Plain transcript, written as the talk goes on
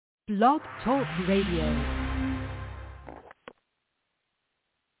Blog Talk Radio.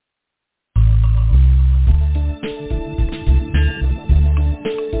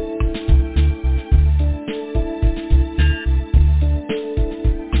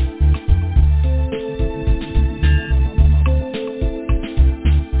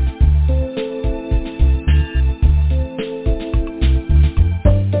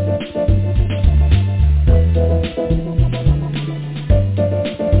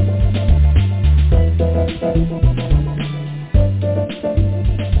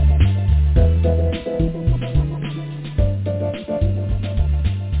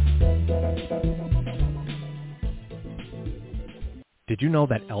 Did you know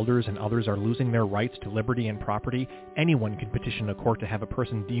that elders and others are losing their rights to liberty and property? Anyone can petition a court to have a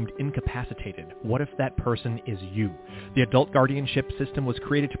person deemed incapacitated. What if that person is you? The adult guardianship system was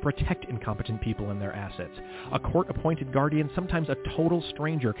created to protect incompetent people and their assets. A court-appointed guardian, sometimes a total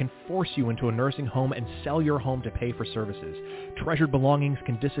stranger, can force you into a nursing home and sell your home to pay for services. Treasured belongings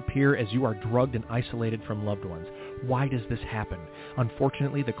can disappear as you are drugged and isolated from loved ones. Why does this happen?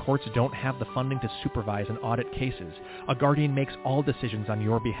 Unfortunately, the courts don't have the funding to supervise and audit cases. A guardian makes all decisions on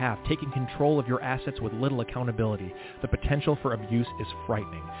your behalf, taking control of your assets with little accountability. The potential for abuse is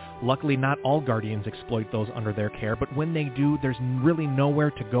frightening. Luckily, not all guardians exploit those under their care, but when they do, there's really nowhere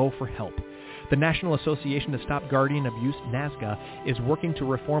to go for help. The National Association to Stop Guardian Abuse, NASGA, is working to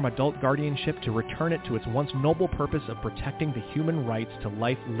reform adult guardianship to return it to its once noble purpose of protecting the human rights to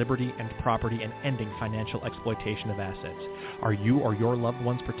life, liberty, and property and ending financial exploitation of assets. Are you or your loved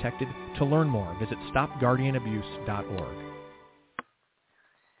ones protected? To learn more, visit stopguardianabuse.org.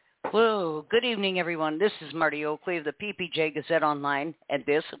 Hello, good evening, everyone. This is Marty Oakley of the PPJ Gazette Online, and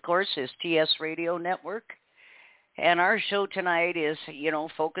this, of course, is TS Radio Network. And our show tonight is,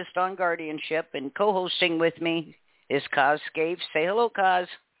 focused on guardianship, and co-hosting with me is Coz Scapes. Say hello, Coz.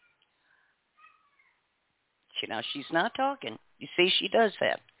 She's not talking. You see, she does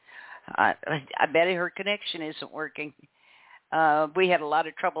that. I bet her connection isn't working. We had a lot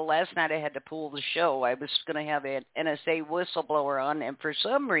of trouble last night. I had to pull the show. I was going to have an NSA whistleblower on, and for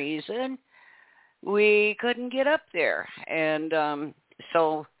some reason, we couldn't get up there. And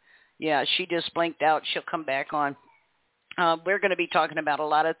she just blinked out. She'll come back on. We're going to be talking about a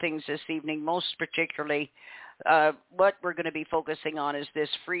lot of things this evening, most particularly what we're going to be focusing on is this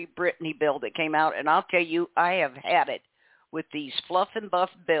Free Britany bill that came out. And I'll tell you, I have had it with these fluff and buff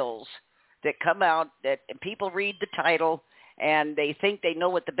bills that come out that people read the title and they think they know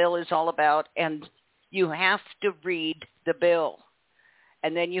what the bill is all about, and you have to read the bill.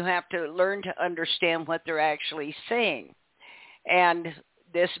 And then you have to learn to understand what they're actually saying. And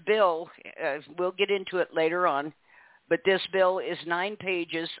this bill, we'll get into it later on, but this bill is 9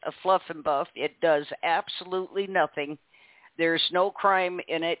 pages of fluff and buff. It does absolutely nothing. There's no crime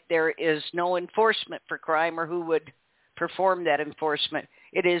in it. There is no enforcement for crime or who would perform that enforcement.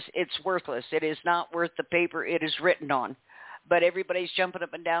 It's worthless. It is not worth the paper it is written on. But everybody's jumping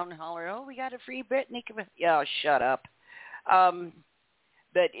up and down and hollering, oh, we got a free Britany. Yeah, shut up. Then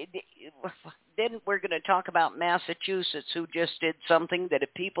we're going to talk about Massachusett, who just did something that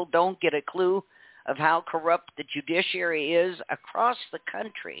if people don't get a clue of how corrupt the judiciary is across the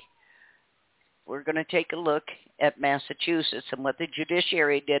country, we're going to take a look at Massachusetts and what the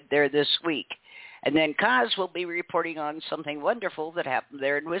judiciary did there this week. And then Coz will be reporting on something wonderful that happened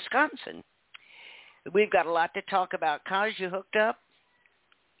there in Wisconsin. We've got a lot to talk about. Coz, you hooked up?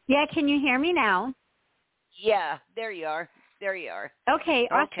 Yeah, can you hear me now? Yeah, there you are. Okay,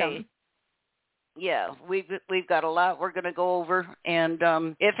 awesome. Okay. Yeah, we've got a lot we're going to go over, and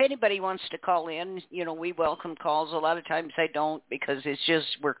if anybody wants to call in, we welcome calls. A lot of times I don't because it's just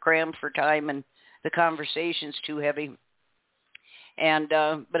we're crammed for time and the conversation's too heavy. And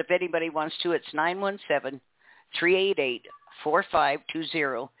but if anybody wants to, it's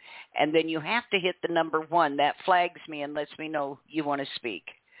 917-388-4520, and then you have to hit the number 1. That flags me and lets me know you want to speak.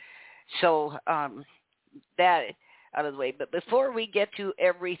 So that out of the way. But before we get to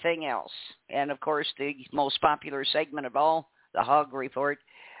everything else, and of course the most popular segment of all, the Hog Report,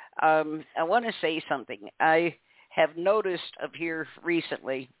 I want to say something. I have noticed up here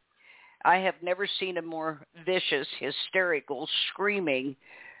recently, I have never seen a more vicious, hysterical, screaming,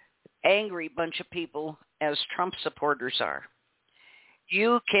 angry bunch of people as Trump supporters are.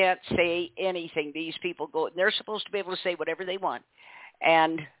 You can't say anything. These people go, they're supposed to be able to say whatever they want.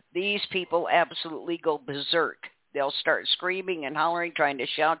 And these people absolutely go berserk. They'll start screaming and hollering, trying to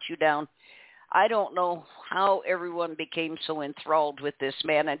shout you down. I don't know how everyone became so enthralled with this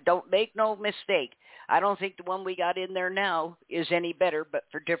man. And don't make no mistake, I don't think the one we got in there now is any better, but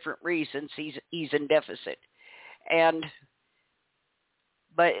for different reasons, he's in deficit. And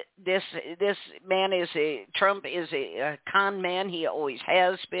But this man Trump is a con man. He always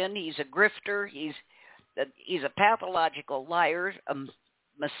has been. He's a grifter. He's a pathological liar, a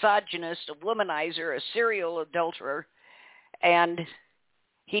misogynist, a womanizer, a serial adulterer, and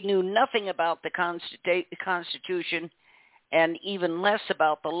he knew nothing about the Constitution and even less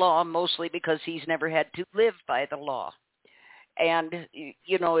about the law, mostly because he's never had to live by the law. And,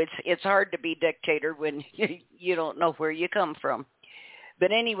 it's hard to be dictator when you don't know where you come from.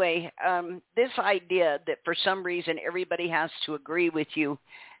 But anyway, this idea that for some reason everybody has to agree with you,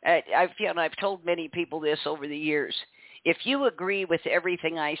 I've told many people this over the years. If you agree with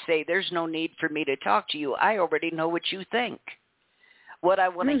everything I say, there's no need for me to talk to you. I already know what you think. What I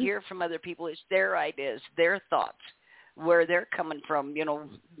want to hear from other people is their ideas, their thoughts, where they're coming from,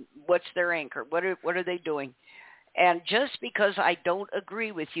 what's their anchor, what are they doing? And just because I don't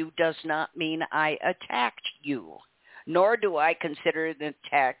agree with you does not mean I attacked you, nor do I consider it an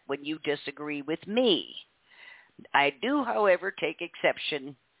attack when you disagree with me. I do, however, take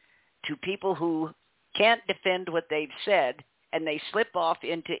exception to people who can't defend what they've said, and they slip off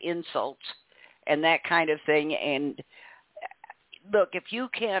into insults and that kind of thing. And look, if you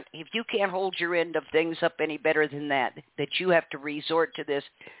can't hold your end of things up any better than that you have to resort to this,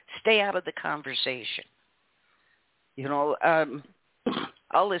 stay out of the conversation.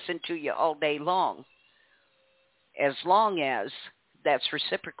 I'll listen to you all day long as that's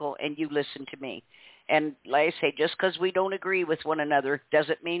reciprocal and you listen to me. And like I say, just because we don't agree with one another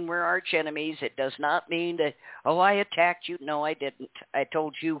doesn't mean we're arch enemies. It does not mean that, I attacked you. No, I didn't. I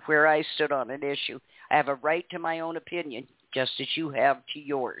told you where I stood on an issue. I have a right to my own opinion, just as you have to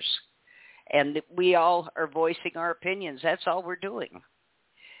yours. And we all are voicing our opinions. That's all we're doing.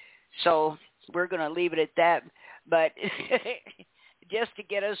 So we're going to leave it at that. But just to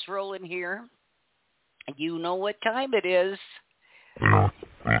get us rolling here, you know what time it is.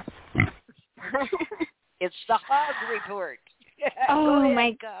 It's the Hog Report. Oh,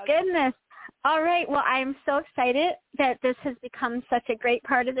 my goodness. All right. Well, I'm so excited that this has become such a great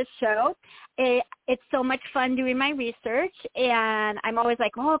part of the show. It's so much fun doing my research, and I'm always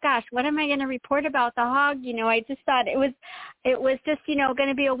like, oh, gosh, what am I going to report about the hog? I just thought it was just, going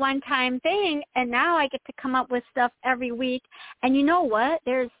to be a one-time thing, and now I get to come up with stuff every week. And you know what?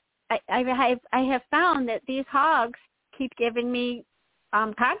 I have found that these hogs keep giving me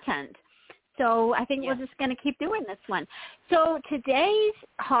content. So I think we're just going to keep doing this one. So today's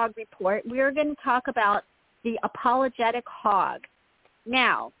Hog Report, we're going to talk about the apologetic hog.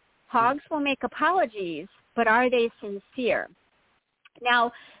 Now, hogs will make apologies, but are they sincere?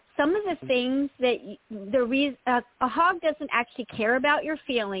 Now, some of the things that a hog doesn't actually care about your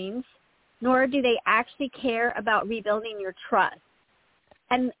feelings, nor do they actually care about rebuilding your trust.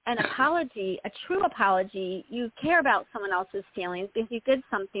 And an apology, a true apology, you care about someone else's feelings because you did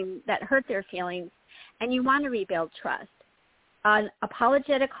something that hurt their feelings and you want to rebuild trust. An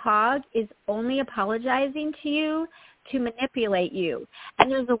apologetic hog is only apologizing to you to manipulate you. And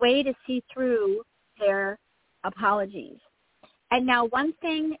there's a way to see through their apologies. And now one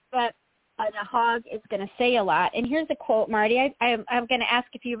thing that a hog is going to say a lot, and here's a quote, Marty. I'm going to ask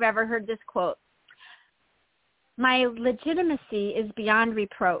if you've ever heard this quote. My legitimacy is beyond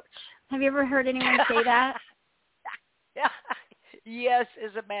reproach. Have you ever heard anyone say that? Yes,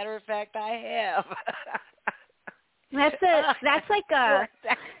 as a matter of fact, I have. That's like a.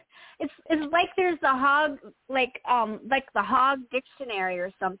 It's like there's the hog, like the hog dictionary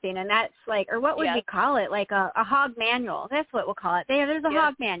or something, and that's like, or what would we call it? Like a hog manual. That's what we'll call it. There's a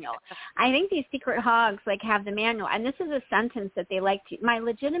hog manual. I think these secret hogs have the manual, and this is a sentence that they like to. My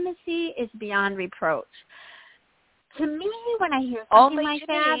legitimacy is beyond reproach. To me, when I hear something like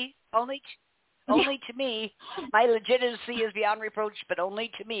that, only to me, my legitimacy is beyond reproach, but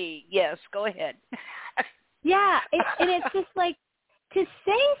only to me. Yes, go ahead. And it's just like to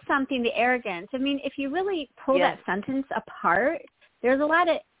say something, the arrogance. I mean, if you really pull that sentence apart, there's a lot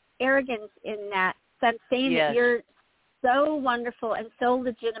of arrogance in that sense, saying that you're so wonderful and so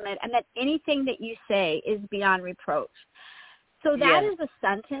legitimate, and that anything that you say is beyond reproach. So that is a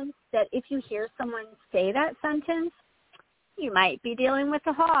sentence that if you hear someone say that sentence, you might be dealing with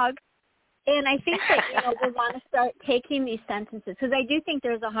a hog. And I think that, we want to start taking these sentences, because I do think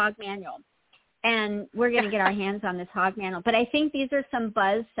there's a hog manual, and we're going to get our hands on this hog manual. But I think these are some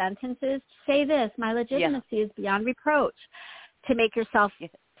buzz sentences. Say this, my legitimacy is beyond reproach, to make yourself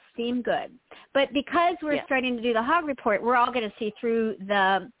seem good. But because we're starting to do the Hog Report, we're all going to see through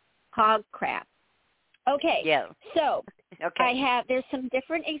the hog crap. Okay. Yeah. So there's some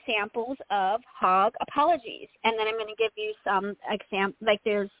different examples of hog apologies, and then I'm going to give you some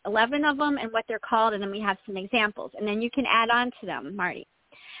there's 11 of them and what they're called, and then we have some examples, and then you can add on to them, Marty.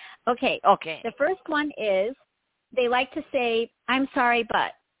 Okay. Okay. The first one is they like to say, I'm sorry,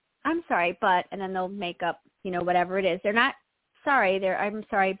 but, and then they'll make up, whatever it is. They're not sorry, they're I'm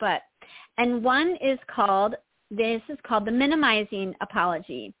sorry, but. And one is called the minimizing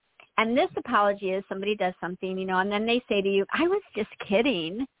apology. And this apology is somebody does something, and then they say to you, I was just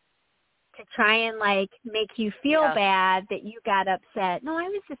kidding, to try and make you feel bad that you got upset. No, I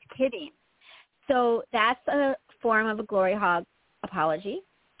was just kidding. So that's a form of a glory hog apology.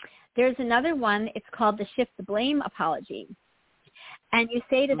 There's another one, it's called the shift the blame apology. And you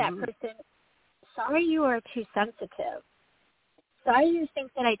say to that person, sorry you are too sensitive. Sorry you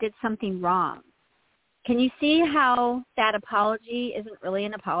think that I did something wrong. Can you see how that apology isn't really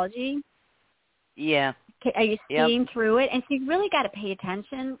an apology? Yeah. Are you seeing through it? And so you really got to pay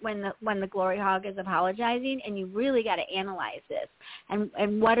attention when the glory hog is apologizing, and you really got to analyze this.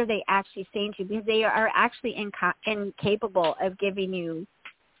 And what are they actually saying to you? Because they are actually incapable of giving you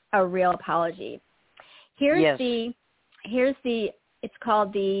a real apology. Here's the it's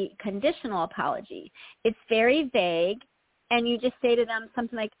called the conditional apology. It's very vague, and you just say to them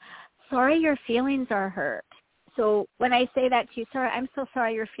something like, sorry your feelings are hurt. So when I say that to you, sorry, I'm so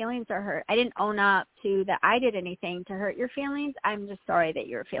sorry your feelings are hurt. I didn't own up to that I did anything to hurt your feelings. I'm just sorry that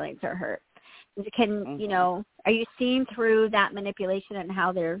your feelings are hurt. Are you seeing through that manipulation and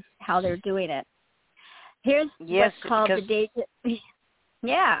how they're doing it? Here's what's called the deja.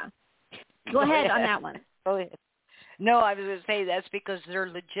 Yeah. Go ahead on that one. Go ahead. No, I was going to say that's because their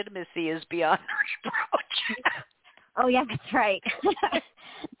legitimacy is beyond reproach. Oh, yeah, that's right.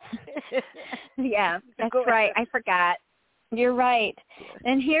 Yeah, that's right. I forgot. You're right.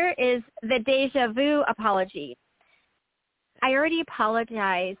 And here is the deja vu apology. I already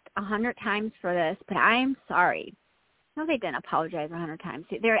apologized 100 times for this, but I'm sorry. No, they didn't apologize 100 times.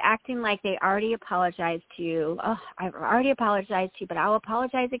 They're acting like they already apologized to you. Oh, I've already apologized to you, but I'll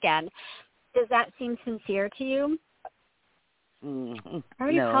apologize again. Does that seem sincere to you? I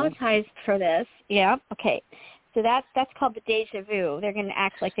already apologized for this. Yeah, okay. So that's called the deja vu. They're going to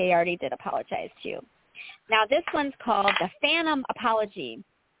act like they already did apologize to you. Now, this one's called the phantom apology.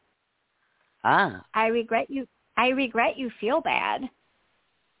 I regret you feel bad.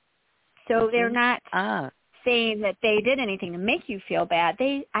 So they're not saying that they did anything to make you feel bad.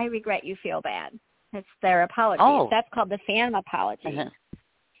 I regret you feel bad. That's their apology. Oh. That's called the phantom apology. Uh-huh.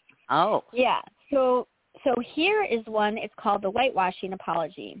 Oh. Yeah. So here is one. It's called the whitewashing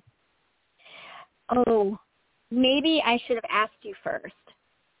apology. Oh, maybe I should have asked you first.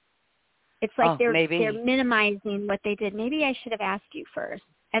 It's like they're minimizing what they did. Maybe I should have asked you first.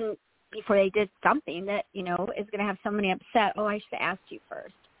 And before they did something that, is going to have somebody upset, I should have asked you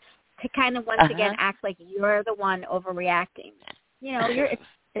first. To kind of once again act like you're the one overreacting. This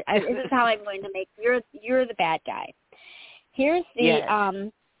is how I'm going to make you're the bad guy. Here's the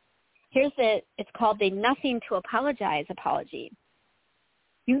it's called the nothing to apologize apology.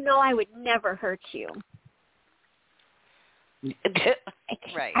 I would never hurt you.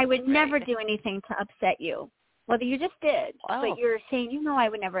 Right. I would never do anything to upset you. Well, you just did, but you're saying, I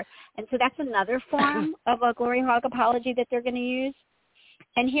would never. And so that's another form of a glory hog apology that they're going to use.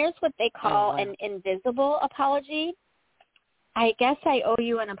 And here's what they call an invisible apology. I guess I owe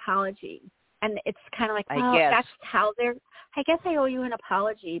you an apology. And it's kind of like, that's how I guess I owe you an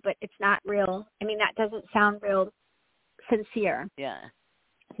apology, but it's not real. I mean, that doesn't sound real sincere. Yeah.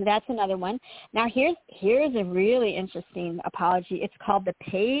 So that's another one. Now, here's a really interesting apology. It's called the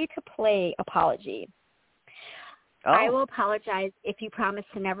pay-to-play apology. Oh. I will apologize if you promise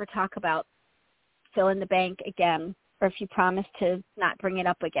to never talk about fill in the bank again, or if you promise to not bring it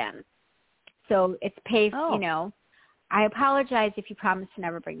up again. So it's pay, I apologize if you promise to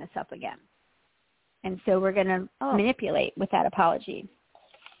never bring this up again. And so we're going to manipulate with that apology.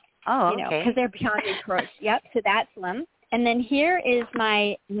 Oh, okay. Because they're beyond reproach. Yep, so that's one. And then here is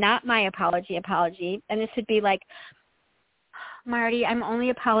not my apology. And this would be like, Marty, I'm only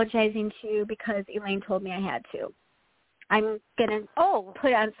apologizing to you because Elaine told me I had to. I'm going to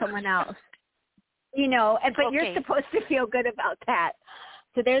put on someone else. But you're supposed to feel good about that.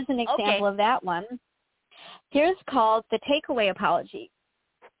 So there's an example of that one. Here's called the takeaway apology.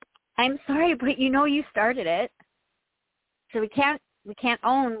 I'm sorry, but you started it. So we can't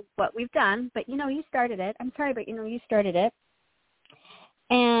own what we've done, but you started it. I'm sorry, but you started it.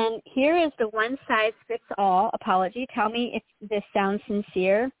 And here is the one-size-fits-all apology. Tell me if this sounds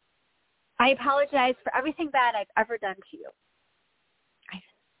sincere. I apologize for everything bad I've ever done to you.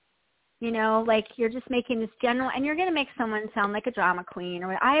 Like you're just making this general, and you're going to make someone sound like a drama queen,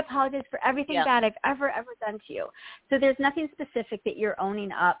 or I apologize for everything bad I've ever done to you. So there's nothing specific that you're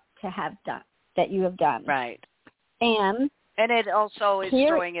owning up to have done, that you have done. Right. And And it also is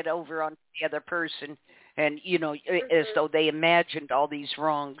throwing it over on the other person, and, as though they imagined all these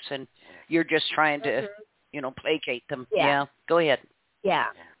wrongs, and you're just trying to, placate them. Yeah. Go ahead. Yeah.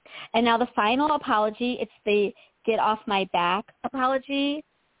 And now the final apology, it's the get off my back apology.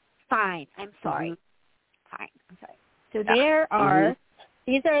 Fine. I'm sorry. Fine. I'm sorry. So there are,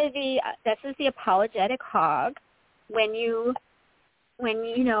 this is the apologetic hog.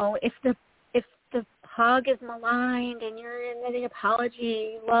 If the hog is maligned and you're in the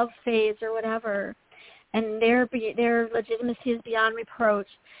apology love phase or whatever, and their legitimacy is beyond reproach,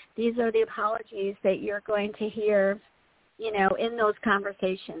 these are the apologies that you're going to hear, in those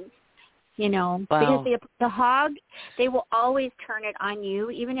conversations. Wow. Because the hog, they will always turn it on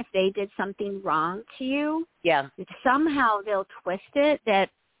you, even if they did something wrong to you. Yeah. Somehow they'll twist it that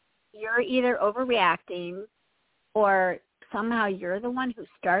you're either overreacting, or somehow you're the one who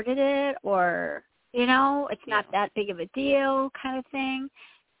started it, or, it's not that big of a deal kind of thing.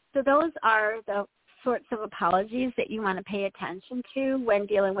 So those are the sorts of apologies that you want to pay attention to when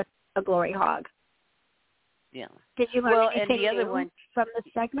dealing with a glory hog. Yeah. Did you learn anything and the other new one, from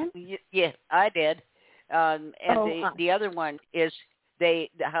this segment? Yeah, I did. The other one is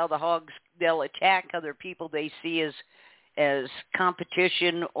how the hogs, they'll attack other people they see as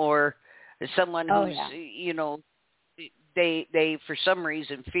competition, or someone who's they for some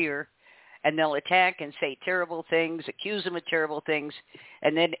reason fear, and they'll attack and say terrible things, accuse them of terrible things,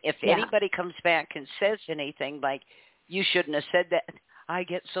 and then if anybody comes back and says anything like, you shouldn't have said that, I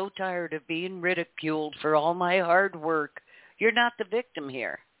get so tired of being ridiculed for all my hard work. You're not the victim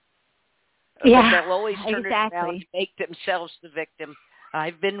here. Yeah, but they'll always turn it around and make themselves the victim.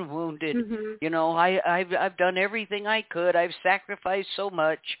 I've been wounded. I've done everything I could. I've sacrificed so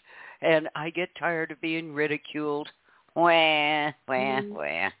much, and I get tired of being ridiculed. Wah, wah,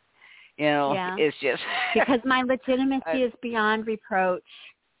 wah. It's just... because my legitimacy is beyond reproach.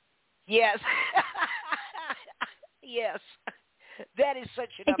 Yes. Yes. That is such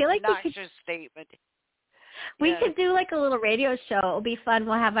an obnoxious statement. We could do like a little radio show. It'll be fun.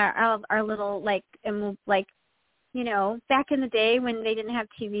 We'll have our little, and we'll, back in the day when they didn't have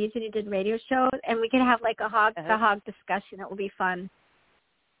TVs and you did radio shows, and we could have like the hog discussion. It will be fun.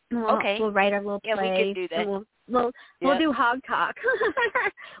 We'll write our little play. Yeah, we can do that. And we'll do hog talk.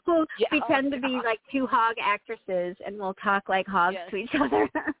 We'll pretend to be like two hog actresses, and we'll talk like hogs to each other.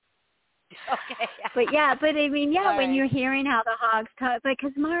 Okay. But I mean, when right. you're hearing how the hogs talk,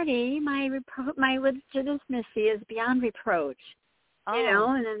 because Marty, my legitimacy is beyond reproach.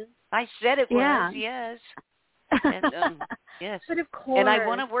 And then I said it was, yes. And, yes. But of course. And I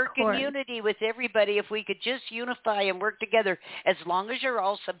want to work in unity with everybody. If we could just unify and work together, as long as you're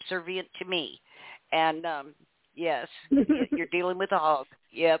all subservient to me. And yes, you're dealing with a hog.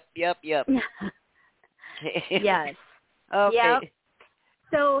 Yep. Yes. Okay. Yep.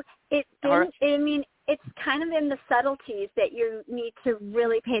 So it's kind of in the subtleties that you need to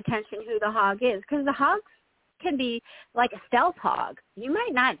really pay attention who the hog is, because the hogs can be like a stealth hog. You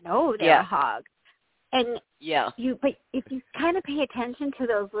might not know they're a hog, and but if you kind of pay attention to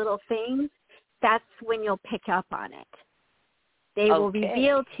those little things, that's when you'll pick up on it. They will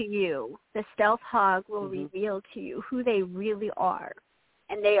reveal to you. The stealth hog will reveal to you who they really are,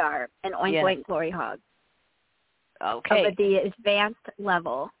 and they are an oink oink glory hog. Okay. Of the advanced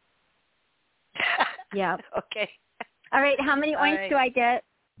level. Yeah. Okay. All right. How many oinks do I get?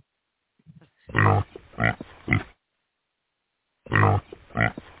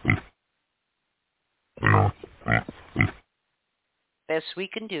 Best we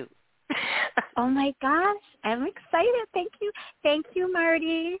can do. Oh my gosh, I'm excited. Thank you,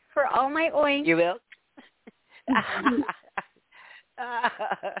 Marty, for all my oinks. You will.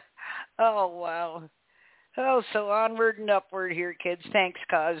 Oh wow. Oh, so onward and upward here, kids. Thanks,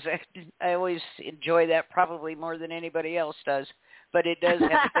 Coz. I always enjoy that probably more than anybody else does. But it does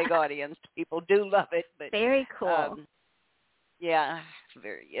have a big audience. People do love it. But very cool. Yes,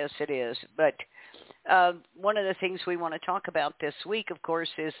 it is. But one of the things we want to talk about this week, of course,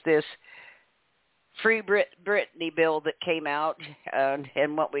 is this Free Britany bill that came out.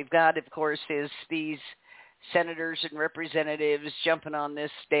 And what we've got, of course, is these senators and representatives jumping on this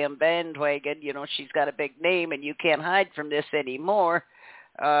damn bandwagon. She's got a big name, and you can't hide from this anymore.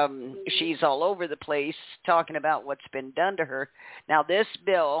 She's all over the place talking about what's been done to her. Now, this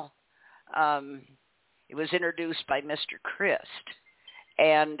bill, it was introduced by Mr. Christ,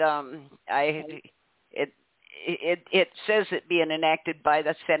 and it says it being enacted by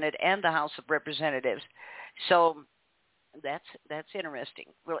the Senate and the House of Representatives. So that's interesting.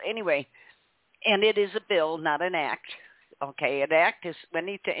 Well, anyway. And it is a bill, not an act. Okay, an act is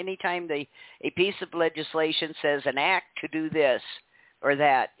anytime a piece of legislation says an act to do this or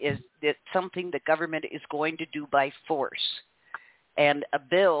that, is it something the government is going to do by force. And a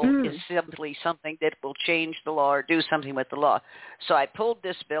bill is simply something that will change the law or do something with the law. So I pulled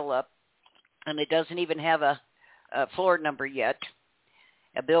this bill up, and it doesn't even have a floor number yet,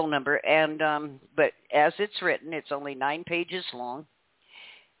 a bill number. And but as it's written, it's only 9 pages long.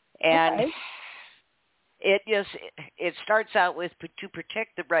 And it starts out with to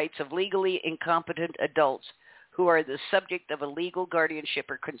protect the rights of legally incompetent adults who are the subject of a legal guardianship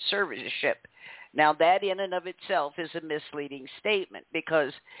or conservatorship. Now, that in and of itself is a misleading statement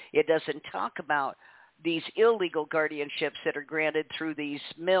because it doesn't talk about these illegal guardianships that are granted through these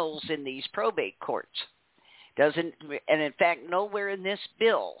mills in these probate courts. And in fact, nowhere in this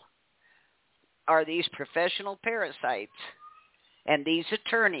bill are these professional parasites and these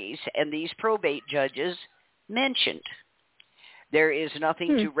attorneys and these probate judges mentioned. There is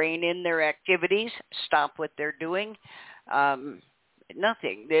nothing to rein in their activities, stop what they're doing,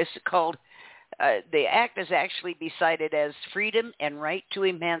 nothing. This is called, the act is actually be cited as freedom and right to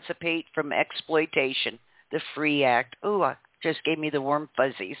emancipate from exploitation, the FREE Act. Oh, it just gave me the warm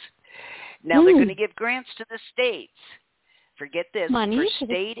fuzzies. Now they're going to give grants to the states. Forget this. Money for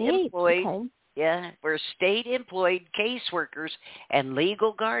state employed, for state employed caseworkers and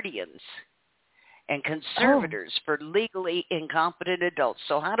legal guardians and conservators for legally incompetent adults.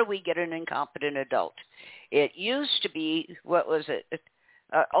 So how do we get an incompetent adult? It used to be, what was it?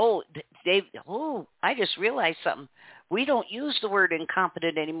 I just realized something. We don't use the word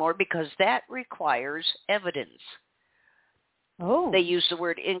incompetent anymore because that requires evidence. They use the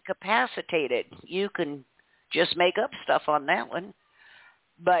word incapacitated. You can just make up stuff on that one.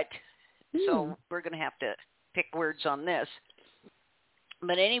 But so we're going to have to pick words on this.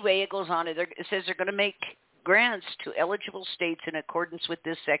 But anyway, it goes on. It says they're going to make grants to eligible states in accordance with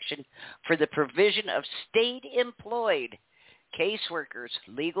this section for the provision of state-employed caseworkers,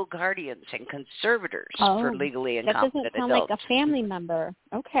 legal guardians, and conservators for legally incompetent adults. That doesn't sound like a family member.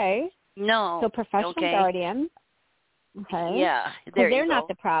 Okay. No. So professional guardian. Okay. Yeah. They're not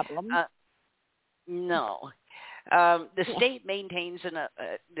the problem. No. The state maintains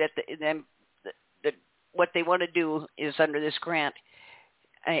what they want to do is under this grant.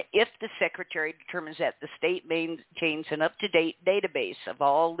 If the secretary determines that the state maintains an up-to-date database of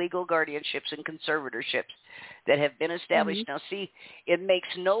all legal guardianships and conservatorships that have been established. Now, see, it makes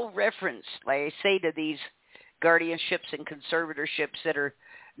no reference, like I say, to these guardianships and conservatorships that are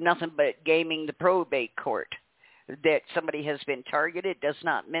nothing but gaming the probate court. That somebody has been targeted, does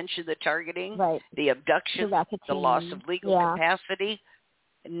not mention the targeting, the abduction, the loss of legal capacity,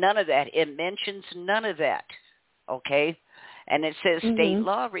 none of that. It mentions none of that, okay? And it says state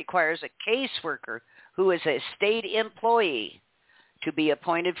law requires a caseworker who is a state employee to be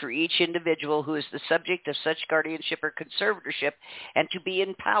appointed for each individual who is the subject of such guardianship or conservatorship and to be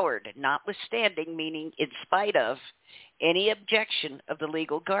empowered, notwithstanding, meaning in spite of, any objection of the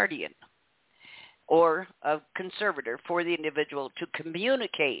legal guardian or a conservator for the individual to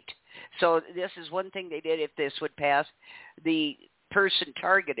communicate. So this is one thing they did if this would pass. The person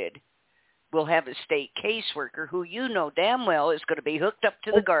targeted will have a state caseworker who you know damn well is going to be hooked up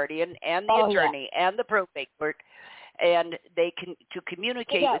to the guardian and the attorney and the probate court, and they can to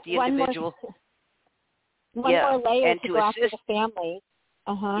communicate with the individual. One more layer and to go after the family.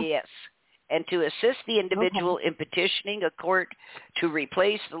 Yes. And to assist the individual in petitioning a court to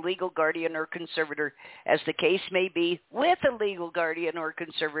replace the legal guardian or conservator, as the case may be, with a legal guardian or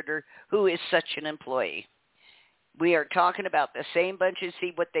conservator who is such an employee. We are talking about the same bunches.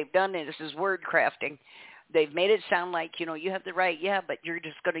 See, what they've done, and this is word crafting, they've made it sound like, you have the right, but you're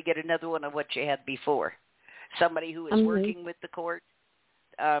just going to get another one of what you had before. Somebody who is working with the court,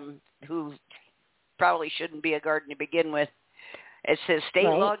 who probably shouldn't be a guardian to begin with. It says state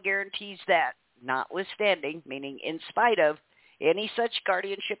law guarantees that, notwithstanding, meaning in spite of, any such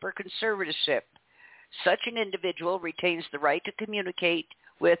guardianship or conservatorship, such an individual retains the right to communicate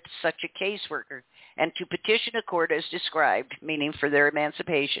with such a caseworker and to petition a court as described, meaning for their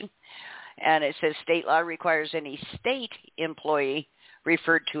emancipation. And it says state law requires any state employee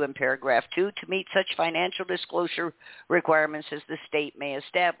referred to in paragraph 2 to meet such financial disclosure requirements as the state may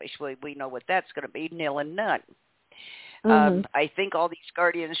establish. Well, we know what that's going to be, nil and none. I think all these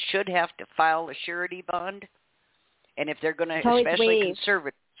guardians should have to file a surety bond, and if they're going to, especially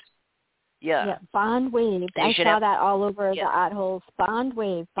conservatives, bond waived. I saw that all over the oddholes. Bond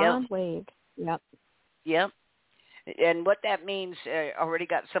waived, bond waived. Yep. And what that means, already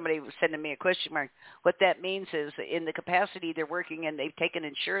got somebody sending me a question mark. What that means is in the capacity they're working in, they've taken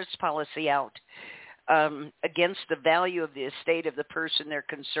insurance policy out against the value of the estate of the person they're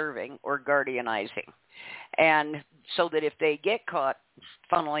conserving or guardianizing. And so that if they get caught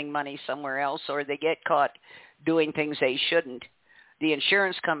funneling money somewhere else or they get caught doing things they shouldn't, the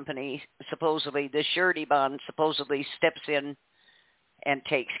insurance company, supposedly, the surety bond supposedly steps in and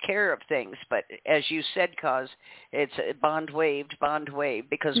takes care of things. But as you said, Coz, it's bond waived,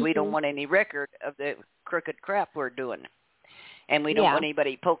 because we don't want any record of the crooked crap we're doing. And we don't want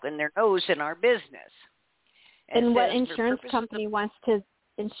anybody poking their nose in our business. And what insurance company wants to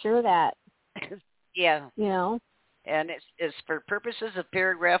insure that? Yeah. You know? And it's for purposes of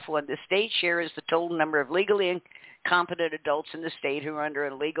paragraph 1, the state share is the total number of legally competent adults in the state who are under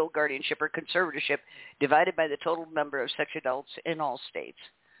a legal guardianship or conservatorship divided by the total number of such adults in all states.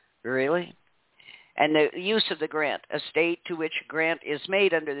 Really? And the use of the grant. A state to which a grant is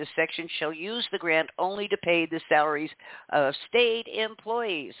made under this section shall use the grant only to pay the salaries of state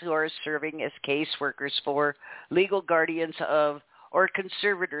employees who are serving as caseworkers for, legal guardians of, or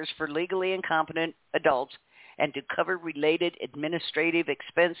conservators for legally incompetent adults, and to cover related administrative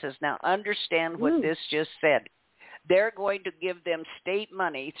expenses. Now, understand what this just said. They're going to give them state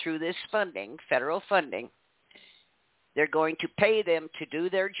money through this funding, federal funding. They're going to pay them to do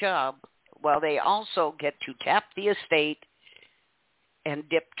their job while they also get to tap the estate and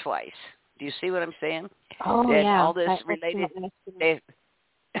dip twice. Do you see what I'm saying? Oh, and yeah. all this related.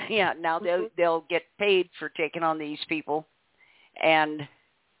 Now they'll get paid for taking on these people, and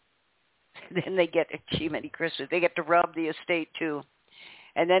then they get, gee, many Christmas, they get to rub the estate too.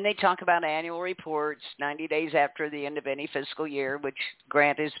 And then they talk about annual reports 90 days after the end of any fiscal year, which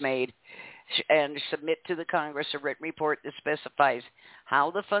grant is made, and submit to the Congress a written report that specifies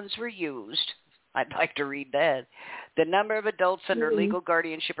how the funds were used. I'd like to read that. The number of adults under legal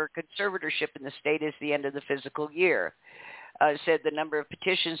guardianship or conservatorship in the state is the end of the fiscal year. Said the number of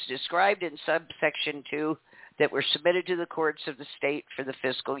petitions described in subsection 2 that were submitted to the courts of the state for the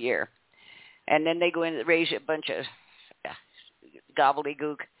fiscal year. And then they go in and raise a bunch of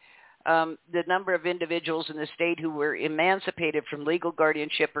gobbledygook. The number of individuals in the state who were emancipated from legal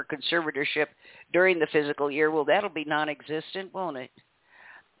guardianship or conservatorship during the fiscal year, well, that'll be non-existent, won't it?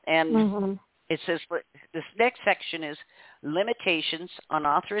 And it says this next section is limitations on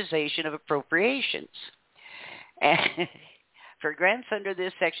authorization of appropriations. And for grants under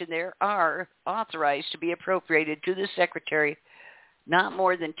this section, there are authorized to be appropriated to the Secretary not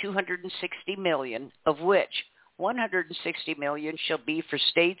more than $260 million, of which $160 million shall be for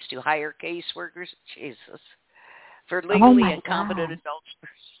states to hire caseworkers. Jesus. For legally incompetent adults.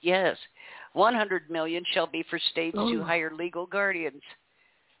 Yes. $100 million shall be for states to hire legal guardians.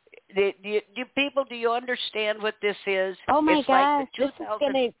 Do you understand what this is? Oh my gosh, like this is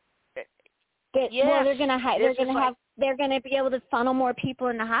gonna. Well, they're gonna be able to funnel more people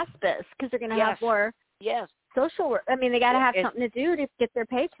into hospice because they're gonna have more social work. I mean, they got to have something to do to get their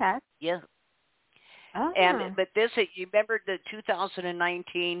paycheck. Yeah. But this, you remember the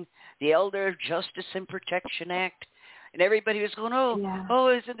 2019, the Elder Justice and Protection Act, and everybody was going, oh,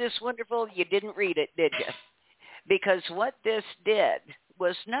 isn't this wonderful? You didn't read it, did you? Because what this did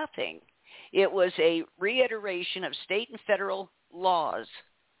was nothing. It was a reiteration of state and federal laws,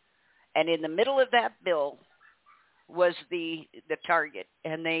 and in the middle of that bill was the target,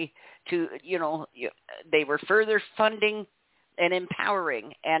 and they were further funding and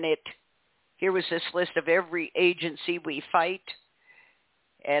empowering, and here was this list of every agency we fight,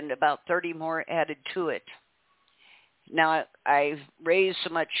 and about 30 more added to it. Now, I raised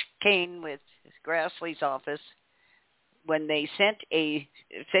so much cane with Grassley's office when they sent a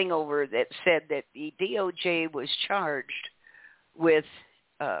thing over that said that the DOJ was charged with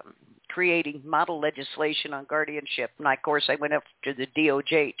creating model legislation on guardianship. And, of course, I went up to the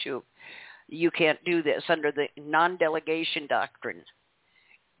DOJ, too. You can't do this under the non-delegation doctrine.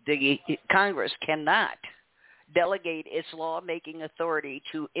 The Congress cannot delegate its lawmaking authority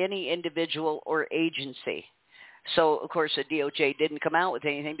to any individual or agency. So, of course, the DOJ didn't come out with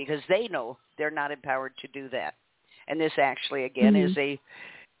anything because they know they're not empowered to do that. And this actually, again, is a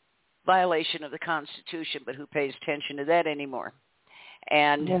violation of the Constitution, but who pays attention to that anymore?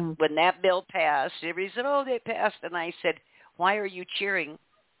 And when that bill passed, everybody said, oh, they passed. And I said, why are you cheering?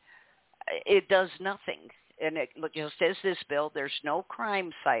 It does nothing. And it just says this bill, there's no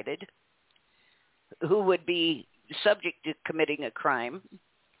crime cited. Who would be subject to committing a crime?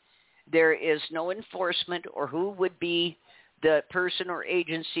 There is no enforcement, or who would be the person or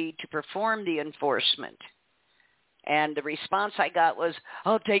agency to perform the enforcement. And the response I got was,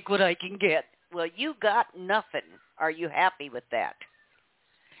 I'll take what I can get. Well, you got nothing. Are you happy with that?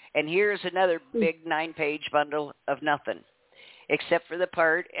 And here's another big 9-page bundle of nothing. except for the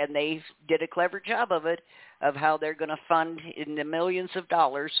part, and they did a clever job of it, of how they're going to fund in the millions of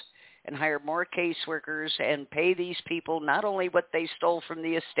dollars and hire more caseworkers and pay these people not only what they stole from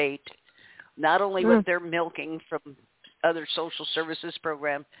the estate, not only what they're milking from other social services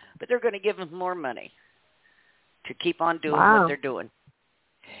program, but they're going to give them more money to keep on doing what they're doing.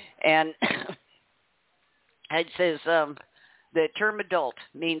 And it says the term adult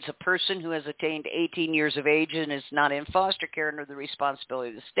means a person who has attained 18 years of age and is not in foster care under the responsibility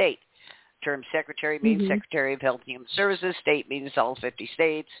of the state. Term secretary means Secretary of Health and Human Services. State means all 50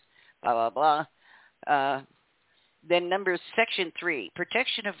 states, blah, blah, blah. Then Section 3,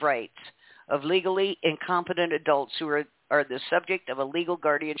 protection of rights of legally incompetent adults who are the subject of a legal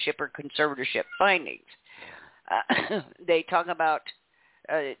guardianship or conservatorship findings. They talk about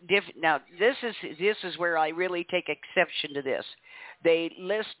now this is where I really take exception to this. They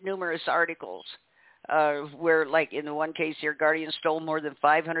list numerous articles where, like in the one case here, guardian stole more than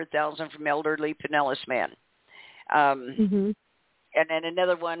 $500,000 from elderly Pinellas man. And then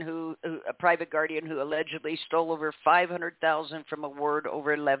another one a private guardian who allegedly stole over $500,000 from a ward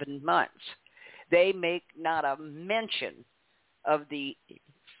over 11 months. They make not a mention of the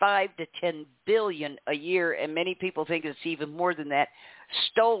 $5 to $10 billion a year, and many people think it's even more than that,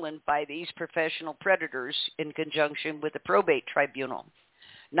 stolen by these professional predators in conjunction with the probate tribunal.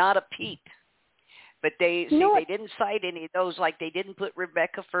 Not a peep. But they didn't cite any of those, like they didn't put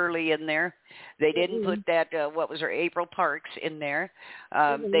Rebecca Furley in there. They didn't put that, April Parks in there.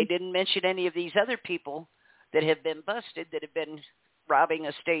 They didn't mention any of these other people that have been busted, that have been robbing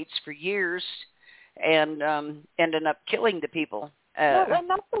estates for years and ended up killing the people. And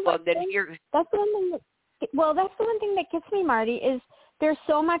that's the one thing. That's the one thing that gets me, Marty, is there's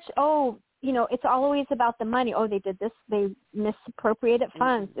so much, it's always about the money. Oh, they did this. They misappropriated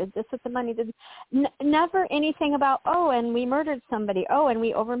funds. Did this with the money. Never anything about, and we murdered somebody. Oh, and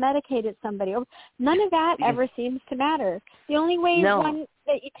we over-medicated somebody. Oh, none of that ever seems to matter. The only way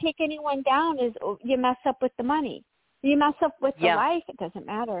that you take anyone down is you mess up with the money. You mess up with the life, it doesn't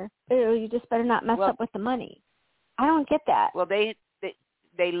matter. You just better not mess up with the money. I don't get that. Well, they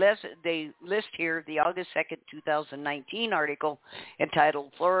list here the August 2nd, 2019 article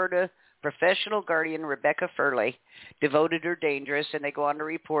entitled Florida Professional Guardian Rebecca Furley, Devoted or Dangerous, and they go on to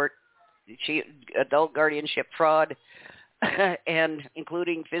report adult guardianship fraud, and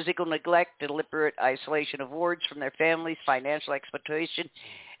including physical neglect, deliberate isolation of wards from their families, financial exploitation,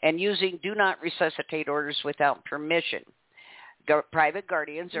 and using do not resuscitate orders without permission. Private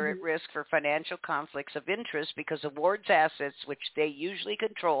guardians are at risk for financial conflicts of interest because the ward's assets, which they usually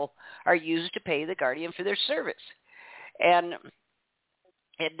control, are used to pay the guardian for their service. And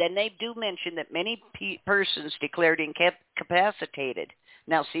then they do mention that many persons declared incapacitated.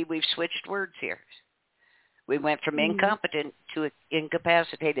 Now, see, we've switched words here. We went from incompetent to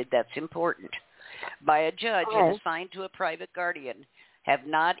incapacitated. That's important. By a judge and assigned to a private guardian, have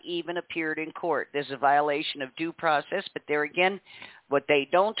not even appeared in court. There's a violation of due process, but there again, what they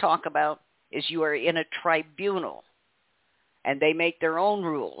don't talk about is you are in a tribunal, and they make their own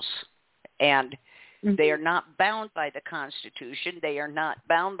rules, and they are not bound by the Constitution. They are not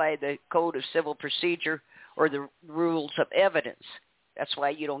bound by the Code of Civil Procedure or the rules of evidence. That's why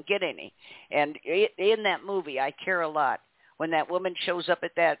you don't get any. And in that movie, I Care Alot, when that woman shows up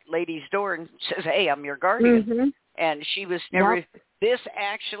at that lady's door and says, "Hey, I'm your guardian," and she was never... This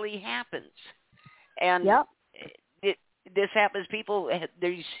actually happens. And this happens.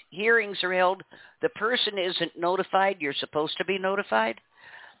 These hearings are held. The person isn't notified. You're supposed to be notified.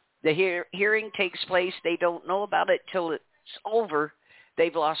 The hearing takes place. They don't know about it till it's over.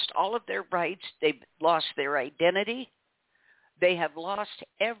 They've lost all of their rights. They've lost their identity. They have lost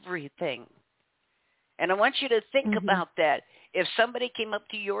everything. And I want you to think about that. If somebody came up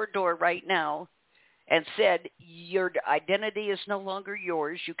to your door right now and said, your identity is no longer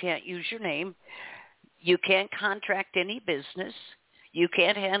yours, you can't use your name, you can't contract any business, you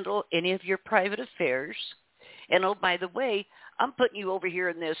can't handle any of your private affairs, and oh, by the way, I'm putting you over here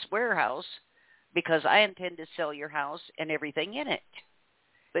in this warehouse because I intend to sell your house and everything in it.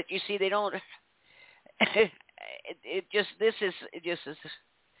 But you see, they don't, but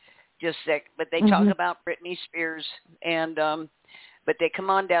they talk about Britany Spears and, but they come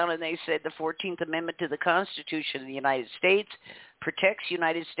on down and they said the 14th Amendment to the Constitution of the United States protects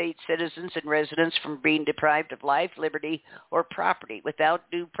United States citizens and residents from being deprived of life, liberty, or property without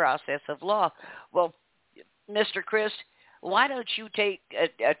due process of law. Well, Mr. Chris, why don't you take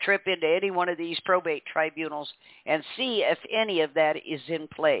a trip into any one of these probate tribunals and see if any of that is in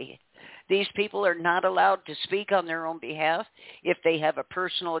play? These people are not allowed to speak on their own behalf. If they have a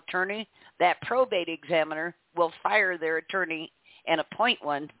personal attorney, that probate examiner will fire their attorney and appoint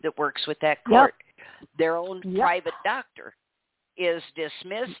one that works with that court. Their own private doctor is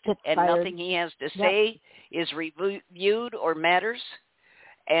dismissed, and nothing he has to say is reviewed or matters,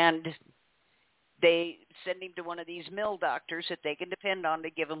 and they send him to one of these mill doctors that they can depend on to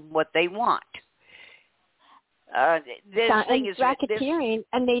give them what they want. This thing is racketeering,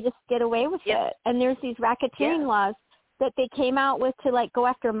 and they just get away with it. And there's these racketeering laws that they came out with to like go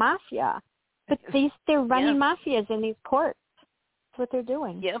after mafia, but they're running mafias in these courts. That's what they're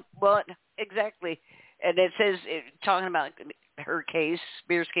doing. Yep. Well, exactly. And it says, talking about her case,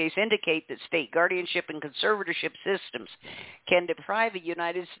 Spears' case, indicate that state guardianship and conservatorship systems can deprive a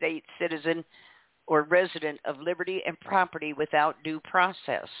United States citizen or resident of liberty and property without due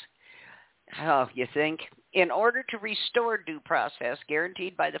process. Oh, you think? In order to restore due process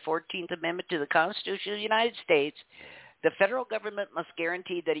guaranteed by the 14th Amendment to the Constitution of the United States, the federal government must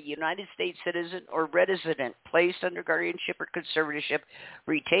guarantee that a United States citizen or resident placed under guardianship or conservatorship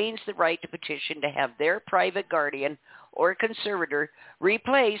retains the right to petition to have their private guardian or conservator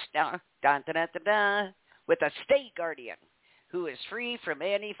replaced with a state guardian who is free from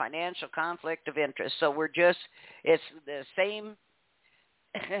any financial conflict of interest. So it's the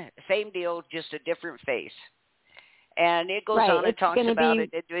same deal, just a different face. And it goes on and talks about it.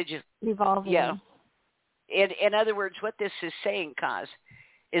 It just evolving. Yeah. In other words, what this is saying, Coz,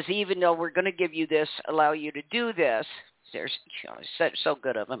 is even though we're going to give you this, allow you to do this, they're so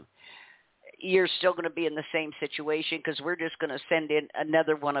good of them, you're still going to be in the same situation because we're just going to send in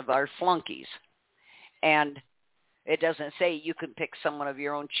another one of our flunkies. And it doesn't say you can pick someone of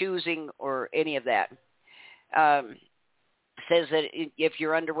your own choosing or any of that. Says that if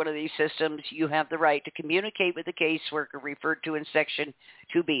you're under one of these systems, you have the right to communicate with the caseworker referred to in Section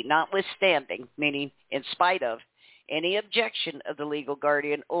 2B, notwithstanding, meaning in spite of, any objection of the legal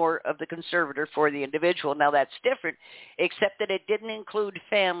guardian or of the conservator for the individual. Now, that's different, except that it didn't include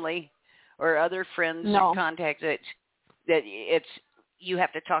family or other friends or contacts. You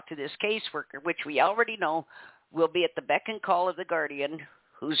have to talk to this caseworker, which we already know will be at the beck and call of the guardian,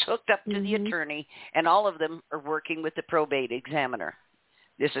 who's hooked up to the attorney, and all of them are working with the probate examiner.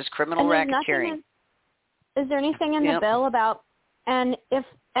 This is criminal racketeering. Is there anything in the bill about, and if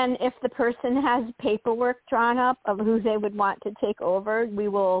the person has paperwork drawn up of who they would want to take over, we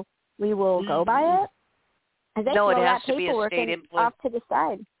will go by it? No, it has to be a state employee. Off to the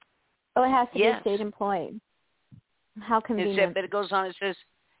side. Oh, it has to be a state employee. How convenient. But it goes on, it says,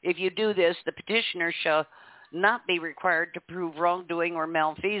 if you do this, the petitioner shall not be required to prove wrongdoing or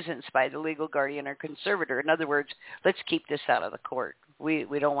malfeasance by the legal guardian or conservator. In other words, let's keep this out of the court. We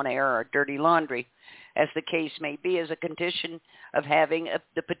don't want to air our dirty laundry, as the case may be, as a condition of having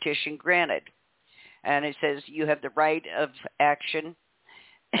the petition granted. And it says you have the right of action,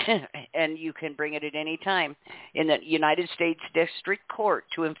 and you can bring it at any time in the United States District Court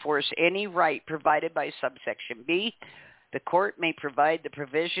to enforce any right provided by subsection B. The court may provide the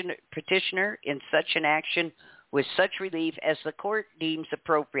petitioner in such an action with such relief as the court deems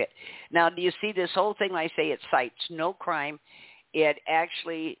appropriate. Now, do you see this whole thing? When I say it cites no crime, it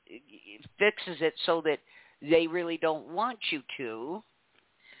actually fixes it so that they really don't want you to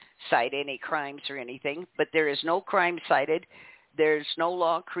cite any crimes or anything, but there is no crime cited. There's no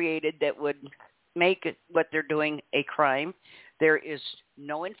law created that would make what they're doing a crime. There is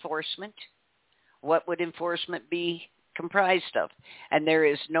no enforcement. What would enforcement be comprised of? And there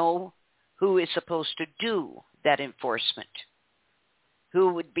is no who is supposed to do that enforcement.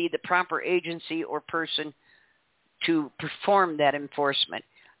 Who would be the proper agency or person to perform that enforcement?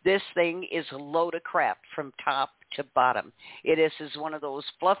 This thing is a load of crap from top to bottom. It is one of those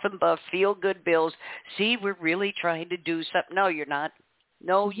fluff and buff, feel-good bills. See, we're really trying to do something. No, you're not.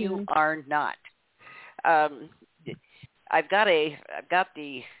 No, you are not. I've got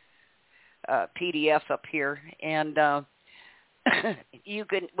the PDF up here, and you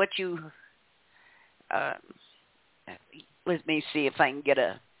can let me see if I can get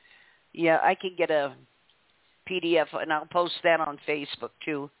I can get a PDF, and I'll post that on Facebook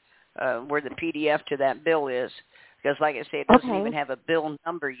too, where the PDF to that bill is, because like I say, it doesn't even have a bill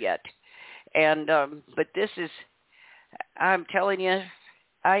number yet. And but this is, I'm telling you,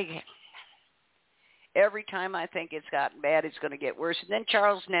 every time I think it's gotten bad, it's going to get worse. And then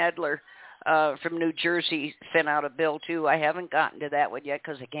Charles Nadler from New Jersey sent out a bill too. I haven't gotten to that one yet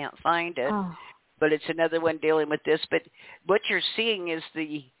because I can't find it. But it's another one dealing with this. But what you're seeing is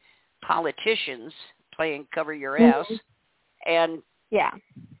the politicians playing cover your ass, and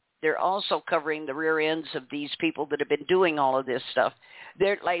they're also covering the rear ends of these people that have been doing all of this stuff.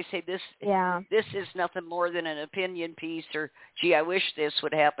 They're, like I say, this is nothing more than an opinion piece, or gee, I wish this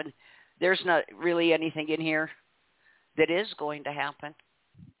would happen. There's not really anything in here that is going to happen.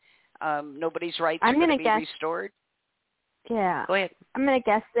 Nobody's rights are going to be restored. Yeah. Go ahead. I'm gonna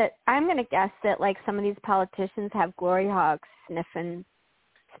guess that like some of these politicians have Glory Hogs sniffing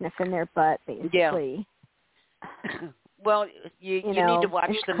their butt, basically. Yeah. Well, you need to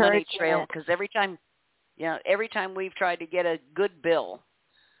watch the money trail, because every time we've tried to get a good bill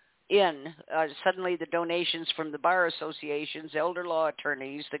in, suddenly the donations from the bar associations, elder law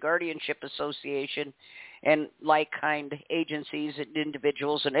attorneys, the Guardianship Association, and like-kind agencies and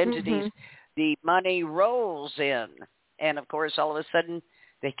individuals and entities, the money rolls in. And, of course, all of a sudden,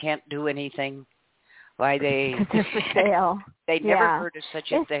 they can't do anything. Why they... They're for sale. They never heard of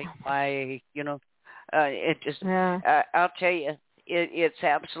such a thing. Why, it just... I'll tell you, it's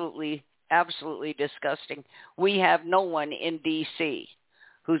absolutely, absolutely disgusting. We have no one in D.C.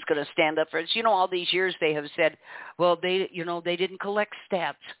 who's going to stand up for us. All these years they have said, well, they didn't collect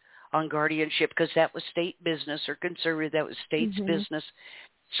stats on guardianship because that was state business, or conservative, that was state's business.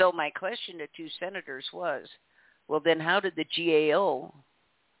 So my question to two senators was, well, then how did the GAO,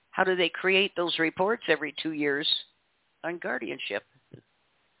 how do they create those reports every 2 years on guardianship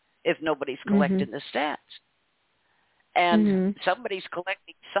if nobody's collecting the stats? And somebody's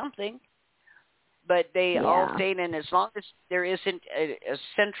collecting something, but they all stay in. As long as there isn't a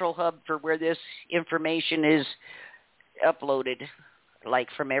central hub for where this information is uploaded, like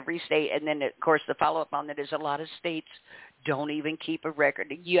from every state, and then, of course, the follow-up on that is a lot of states don't even keep a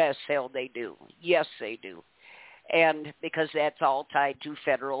record. Yes, hell, they do. Yes, they do. And because that's all tied to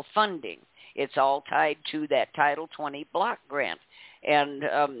federal funding. It's all tied to that Title 20 block grant. And,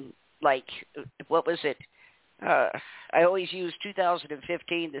 what was it? I always use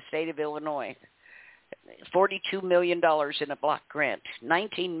 2015, the state of Illinois. $42 million in a block grant.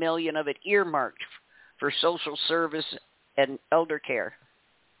 $19 million of it earmarked for social service and elder care.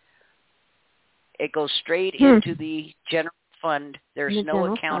 It goes straight into the general fund. There's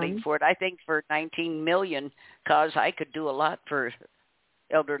no accounting for it. I think for $19 million, cause I could do a lot for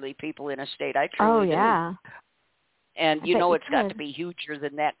elderly people in a state. I truly do. And it's got to be huger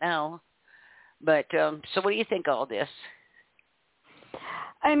than that now. But so what do you think of all this?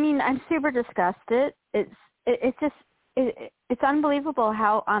 I mean, I'm super disgusted. It's unbelievable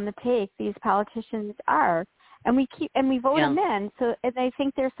how on the take these politicians are. And we vote them in, so they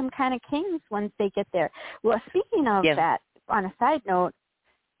think they're some kind of kings once they get there. Well, speaking of that, on a side note,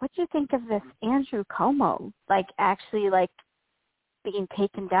 what do you think of this Andrew Cuomo, actually being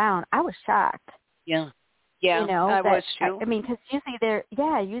taken down? I was shocked. Yeah, I was too. I mean, because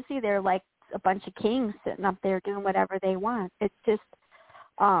usually they're like a bunch of kings sitting up there doing whatever they want. It's just,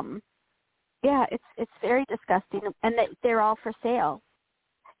 it's very disgusting, and they're all for sale.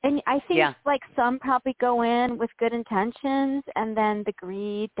 And I think some probably go in with good intentions, and then the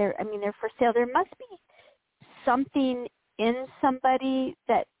greed. They're for sale. There must be something in somebody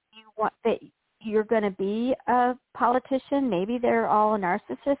that you want, that you're going to be a politician. Maybe they're all a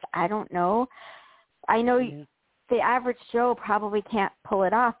narcissist. I don't know. I know the average Joe probably can't pull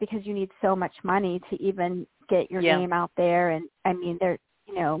it off because you need so much money to even get your name out there. And I mean,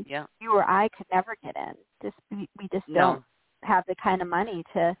 you or I could never get in. We just don't have the kind of money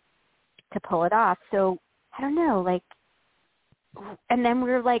to pull it off. So I don't know, and then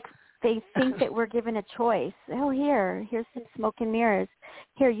we're they think that we're given a choice. Oh, here's some smoke and mirrors.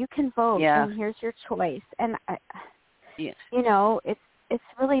 Here, you can vote, and here's your choice. And it's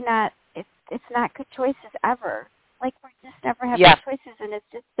really not. It's not good choices ever. We just never have good choices, and it's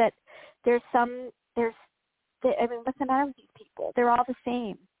just that what's the matter with these people? They're all the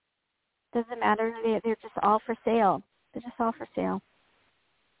same. Doesn't matter. They're just all for sale. They're just all for sale.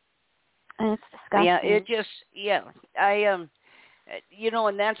 And it's disgusting.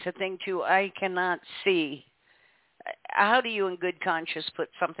 And that's the thing too. I cannot see, how do you in good conscience put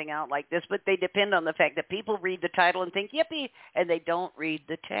something out like this? But they depend on the fact that people read the title and think, yippee, and they don't read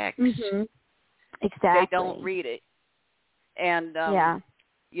the text. Exactly. They don't read it. And,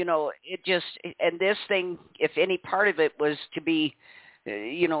 it just, and this thing, if any part of it was to be,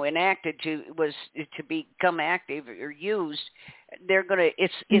 enacted was to become active or used, they're going to,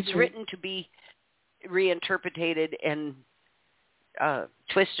 it's written to be reinterpreted and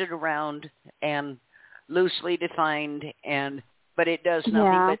twisted around and loosely defined, but it does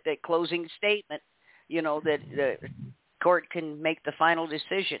nothing but the closing statement, that the court can make the final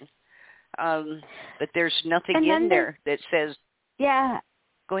decision. But there's nothing in there that says. Yeah.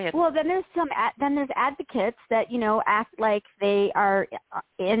 Go ahead. Well, then there's advocates that act like they are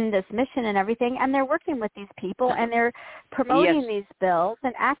in this mission and everything, and they're working with these people and they're promoting these bills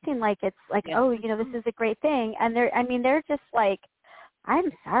and acting like it's this is a great thing, and they're just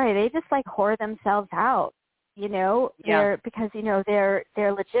I'm sorry, they just whore themselves out. they're because their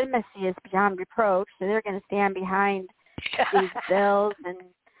legitimacy is beyond reproach, so they're going to stand behind these bills, and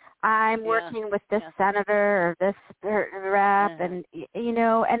I'm working with this senator or this rep, and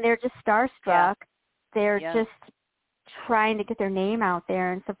and they're just starstruck. They're just trying to get their name out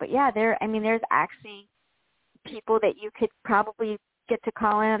there and stuff. But there's actually people that you could probably get to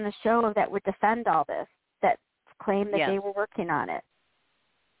call in on the show that would defend all this, that claim that they were working on it.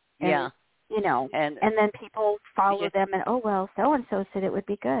 And, and then people follow them and, so-and-so said it would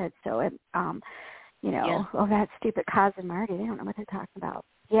be good. So, that stupid Coz and Marti, they don't know what they're talking about.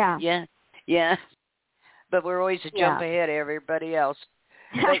 Yeah. But we're always a jump ahead of everybody else.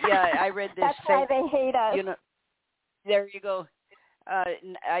 But, I read this. That's why they hate us. There you go.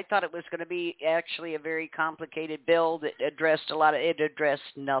 I thought it was going to be actually a very complicated bill that addressed it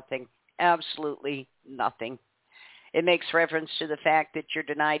addressed nothing, absolutely nothing. It makes reference to the fact that you're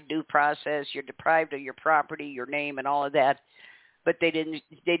denied due process, you're deprived of your property, your name, and all of that. But they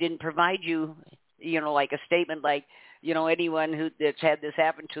didn't provide you, like a statement like, anyone that's had this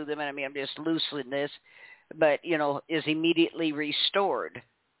happen to them, and I'm just loosely in this, but, is immediately restored,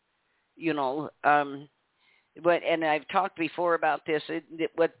 But and I've talked before about this.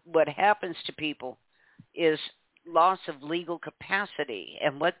 What happens to people is loss of legal capacity,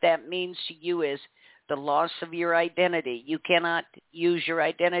 and what that means to you is the loss of your identity. You cannot use your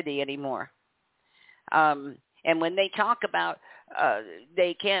identity anymore. And when they talk about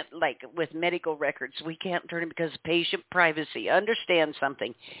they can't, like with medical records, we can't turn them because of patient privacy. Understand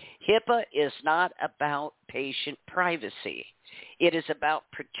something. HIPAA is not about patient privacy. It is about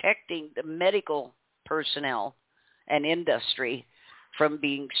protecting the medical personnel and industry from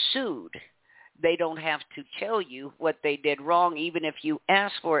being sued. They don't have to tell you what they did wrong, even if you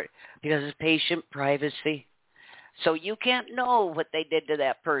ask for it, because of patient privacy. So you can't know what they did to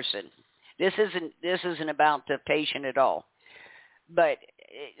that person. This isn't about the patient at all. But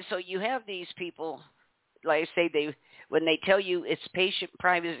so you have these people, like I say, when they tell you it's patient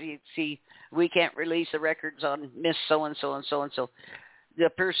privacy, we can't release the records on Miss so-and-so and so-and-so. The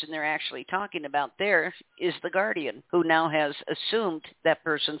person they're actually talking about there is the guardian, who now has assumed that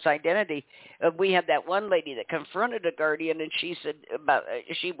person's identity. We had that one lady that confronted a guardian, and she said about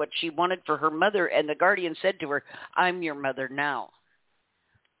what she wanted for her mother, and the guardian said to her, "I'm your mother now,"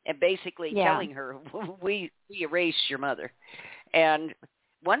 and basically telling her, "We erased your mother." And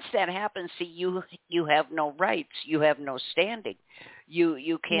once that happens, see, you have no rights, you have no standing,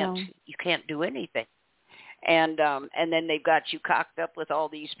 you can't do anything. And then they've got you cocked up with all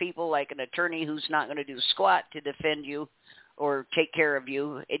these people, like an attorney who's not going to do squat to defend you or take care of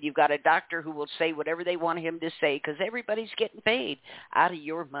you. And you've got a doctor who will say whatever they want him to say because everybody's getting paid out of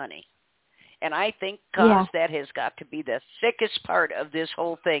your money. And I think that has got to be the thickest part of this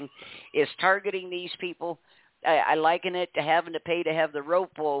whole thing, is targeting these people. I liken it to having to pay to have the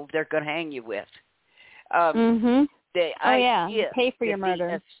rope wove they're going to hang you with. Pay for your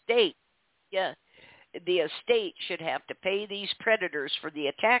murder. The estate should have to pay these predators for the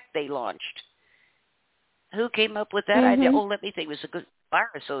attack they launched. Who came up with that idea? Let me think. It was a good bar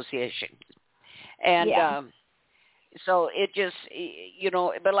association. And so it just,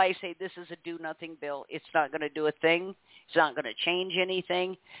 but like I say, this is a do-nothing bill. It's not going to do a thing. It's not going to change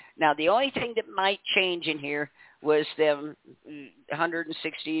anything. Now, the only thing that might change in here was them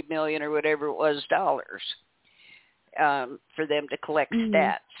 $160 million or whatever it was dollars for them to collect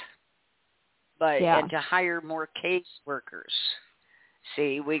stats. But and to hire more caseworkers.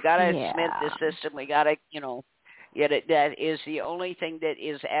 See, we got to cement the system. We got to, that is the only thing that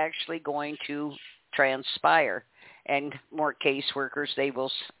is actually going to transpire. And more caseworkers they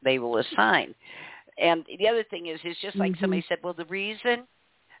will assign. And the other thing is just like somebody said, well, the reason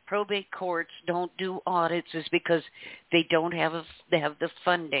probate courts don't do audits is because they don't have they have the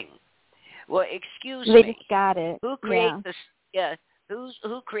funding. Well, excuse me. They just got it. Who creates this? Yeah.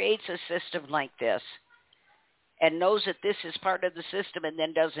 Who creates a system like this and knows that this is part of the system and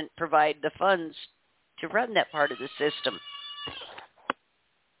then doesn't provide the funds to run that part of the system?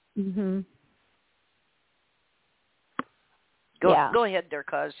 Go ahead there,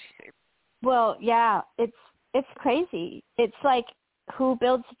 Coz. Well, it's crazy. It's like, who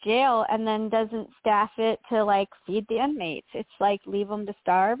builds jail and then doesn't staff it to, like, feed the inmates? It's like, leave them to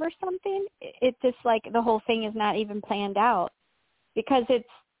starve or something. It's just like the whole thing is not even planned out, because it's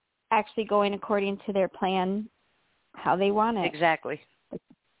actually going according to their plan, how they want it. Exactly.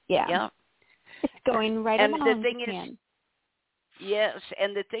 Yeah. It's going right along. And the thing is, yes,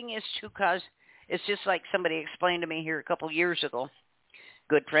 and the thing is, too, Coz, it's just like somebody explained to me here a couple of years ago,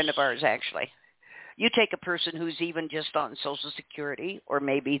 good friend of ours, actually. You take a person who's even just on Social Security or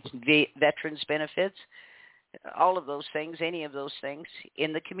maybe veterans benefits, all of those things, any of those things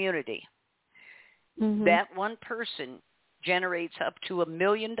in the community. Mm-hmm. That one person generates up to $1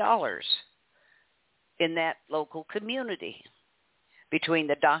 million in that local community between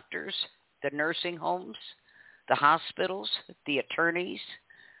the doctors, the nursing homes, the hospitals, the attorneys,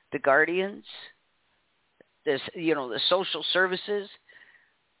 the guardians, the social services.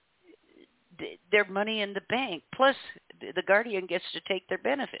 Their money in the bank. Plus, the guardian gets to take their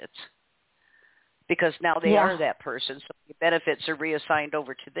benefits because now they are that person. So the benefits are reassigned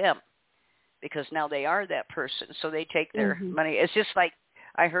over to them because now they are that person. So they take their money. It's just like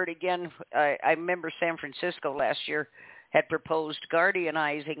I heard again, I remember San Francisco last year had proposed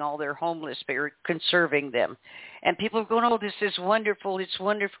guardianizing all their homeless, conserving them. And people were going, oh, this is wonderful. It's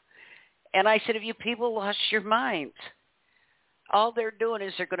wonderful. And I said, have you people lost your minds? All they're doing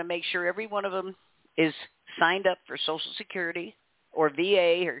is they're going to make sure every one of them is signed up for Social Security or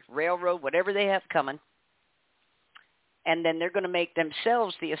VA or railroad, whatever they have coming. And then they're going to make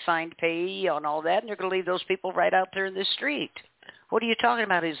themselves the assigned payee on all that, and they're going to leave those people right out there in the street. What are you talking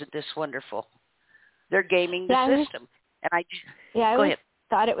about? Isn't this wonderful? They're gaming the system. And I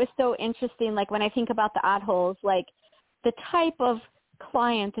thought it was so interesting, like when I think about the odd holes, like the type of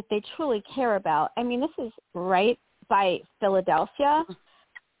client that they truly care about. I mean, this is right by Philadelphia.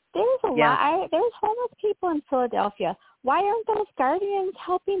 There's a lot. There's homeless people in Philadelphia. Why aren't those guardians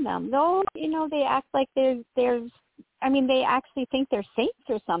helping them? No, they act like they actually think they're saints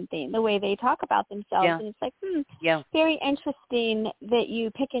or something, the way they talk about themselves. And it's like, very interesting that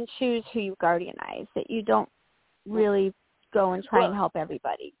you pick and choose who you guardianize, that you don't really go and try and help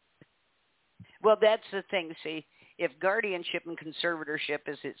everybody. Well, that's the thing. See, if guardianship and conservatorship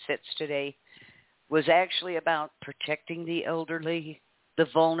as it sits today was actually about protecting the elderly, the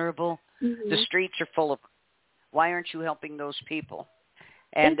vulnerable, the streets are full of them. Why aren't you helping those people?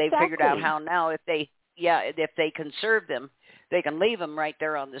 And they figured out how now if they conserve them, they can leave them right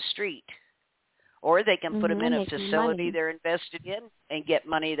there on the street. Or they can put them in a facility they're invested in and get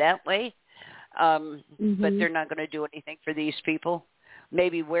money that way. But they're not going to do anything for these people.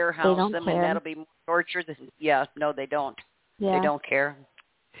 Maybe warehouse them, and that'll be more torture. No, they don't. Yeah. They don't care.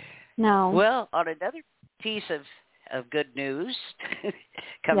 No. Well, on another piece of good news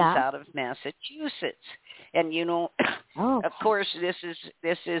comes out of Massachusett. And, of course, this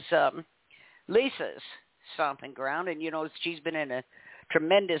is Lisa's stomping ground. And, she's been in a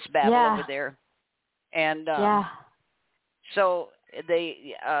tremendous battle over there. And so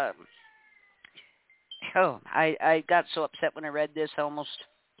they... I got so upset when I read this almost.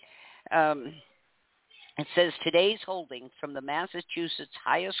 It says, today's holding from the Massachusetts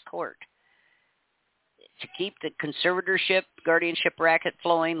highest court to keep the conservatorship, guardianship racket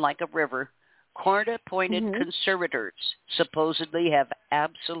flowing like a river, court-appointed conservators supposedly have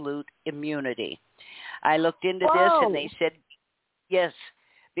absolute immunity. I looked into this, and they said, yes,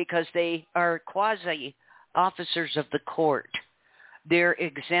 because they are quasi-officers of the court. They're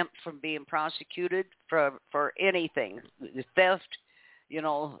exempt from being prosecuted for anything, theft,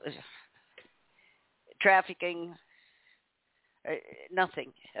 trafficking,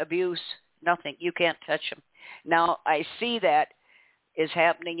 nothing, abuse, nothing. You can't touch them. Now, I see that is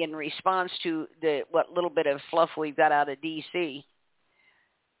happening in response to what little bit of fluff we've got out of D.C.,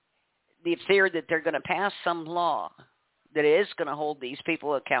 the fear that they're going to pass some law that is going to hold these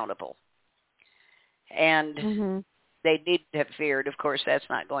people accountable. And they need to have feared. Of course, that's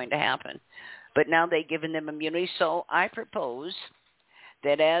not going to happen. But now they've given them immunity. So I propose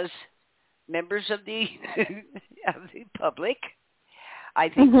that as members of the public, I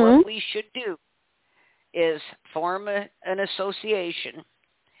think what we should do is form an association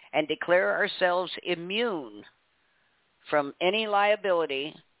and declare ourselves immune from any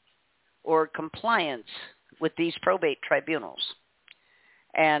liability or compliance with these probate tribunals.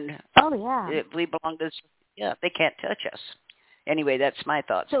 And if we belong to, they can't touch us. Anyway, that's my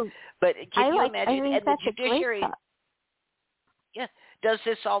thoughts. So but can you imagine? I mean, and the judiciary does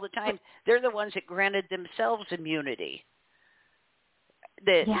this all the time. They're the ones that granted themselves immunity.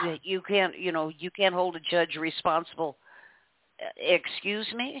 That you can't, you can't hold a judge responsible. Excuse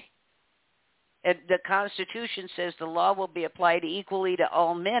me? And the Constitution says the law will be applied equally to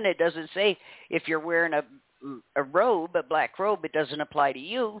all men. It doesn't say if you're wearing a robe, a black robe, it doesn't apply to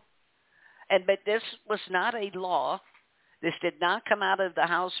you. But this was not a law. This did not come out of the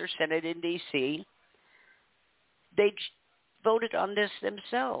House or Senate in D.C. They voted on this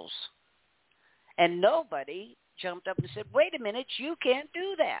themselves. And nobody jumped up and said, wait a minute, you can't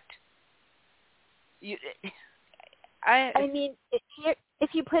do that. I mean,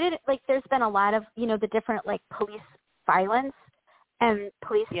 if you put it, like, there's been a lot of, the different, like, police violence and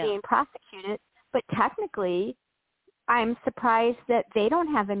police being prosecuted. But technically, I'm surprised that they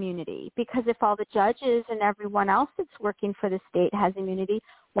don't have immunity, because if all the judges and everyone else that's working for the state has immunity,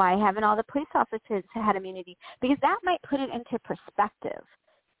 why haven't all the police officers had immunity? Because that might put it into perspective,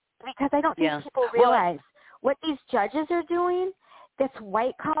 because I don't think people realize what these judges are doing, that's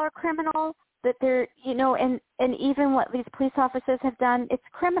white-collar criminal, that they're, and even what these police officers have done, it's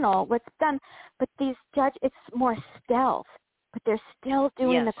criminal what's done. But these judges, it's more stealth, but they're still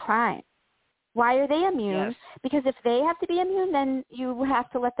doing the crime. Why are they immune? Yes. Because if they have to be immune, then you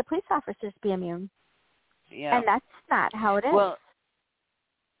have to let the police officers be immune. Yeah. And that's not how it is. Well,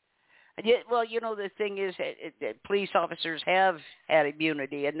 the thing is that police officers have had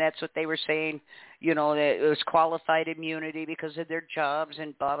immunity, and that's what they were saying, that it was qualified immunity because of their jobs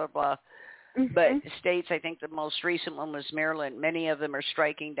and blah, blah, blah. Mm-hmm. But states, I think the most recent one was Maryland. Many of them are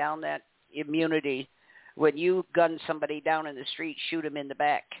striking down that immunity. When you gun somebody down in the street, shoot them in the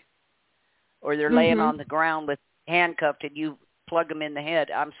back. Or they're laying on the ground with handcuffed and you plug them in the head.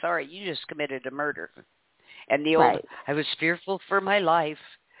 I'm sorry, you just committed a murder. And the old, I was fearful for my life.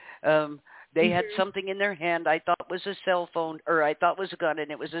 They had something in their hand I thought was a cell phone, or I thought was a gun, and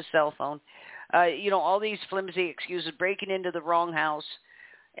it was a cell phone. All these flimsy excuses, breaking into the wrong house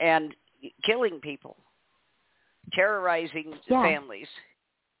and killing people, terrorizing families.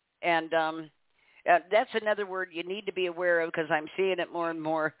 And that's another word you need to be aware of, because I'm seeing it more and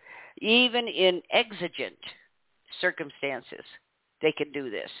more. Even in exigent circumstances, they can do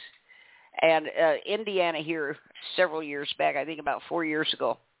this. And Indiana here several years back, I think about 4 years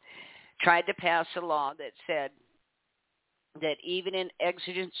ago, tried to pass a law that said that even in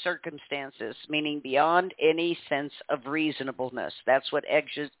exigent circumstances, meaning beyond any sense of reasonableness, that's what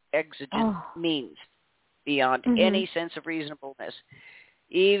exigent means, beyond any sense of reasonableness.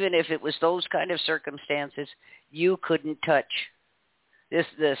 Even if it was those kind of circumstances, you couldn't touch.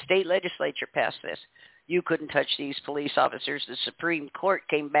 The state legislature passed this. You couldn't touch these police officers. The Supreme Court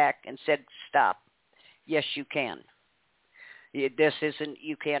came back and said, stop. Yes, you can. This isn't,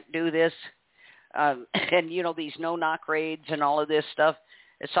 you can't do this. And, these no-knock raids and all of this stuff,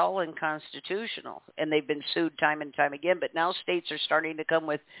 it's all unconstitutional. And they've been sued time and time again. But now states are starting to come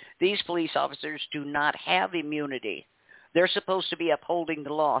with, these police officers do not have immunity. They're supposed to be upholding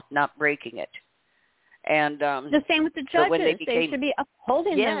the law, not breaking it. And the same with the judges. So they should be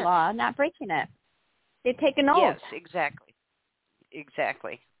upholding the law, not breaking it. They take an oath. Yes,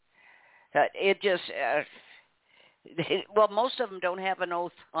 exactly. It just, most of them don't have an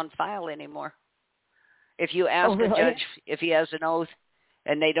oath on file anymore. If you ask a judge if he has an oath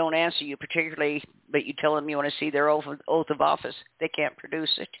and they don't answer you particularly, but you tell them you want to see their oath of office, they can't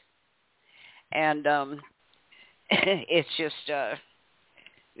produce it. And it's just,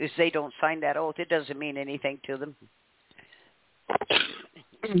 if they don't sign that oath, it doesn't mean anything to them.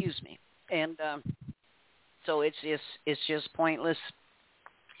 Excuse me. And so it's just pointless.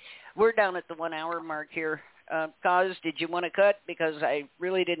 We're down at the 1 hour mark here. Coz, did you want to cut? Because I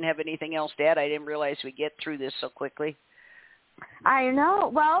really didn't have anything else to add. I didn't realize we'd get through this so quickly. I know.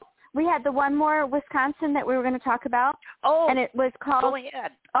 Well, we had the one more Wisconsin that we were going to talk about. Oh, and it was called. Go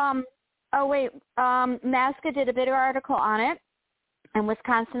ahead. Masca did a bigger article on it, and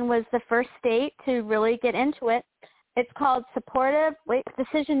Wisconsin was the first state to really get into it. It's called supportive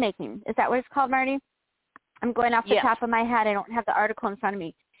decision making. Is that what it's called, Marty? I'm going off the top of my head. I don't have the article in front of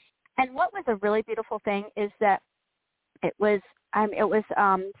me. And what was a really beautiful thing is that it was I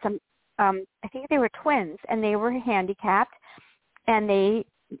think they were twins, and they were handicapped, and they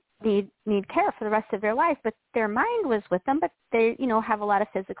need care for the rest of their life, but their mind was with them, but they, have a lot of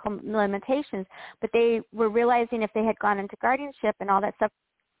physical limitations. But they were realizing if they had gone into guardianship and all that stuff,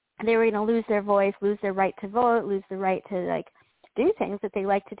 they were going to lose their voice, lose their right to vote, lose the right to do things that they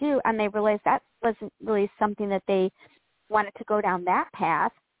like to do. And they realized that wasn't really something that they wanted to go down that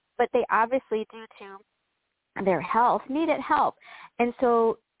path, but they obviously, due to their health, needed help. And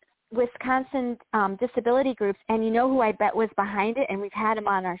so Wisconsin disability groups, and who I bet was behind it, and we've had him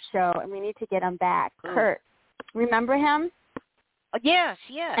on our show, and we need to get him back. Kurt, remember him? Yes.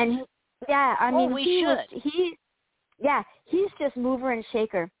 And he's just mover and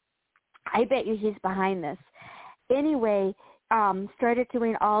shaker. I bet you he's behind this. Anyway, started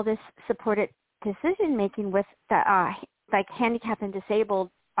doing all this supported decision making with the handicapped and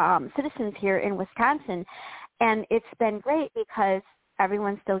disabled citizens here in Wisconsin, and it's been great because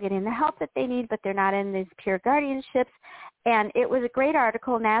everyone's still getting the help that they need, but they're not in these peer guardianships. And it was a great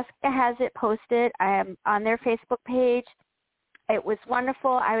article. NASCA has it posted on their Facebook page. It was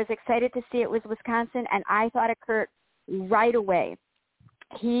wonderful. I was excited to see it was Wisconsin, and I thought of Kurt right away.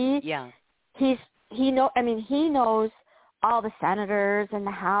 He knows all the senators in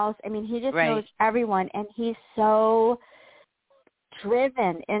the House. I mean, he just Right. knows everyone, and he's so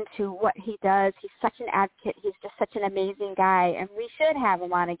driven into what he does. He's such an advocate. He's just such an amazing guy, and we should have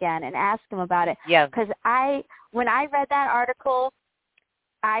him on again and ask him about it. Yeah. Because when I read that article,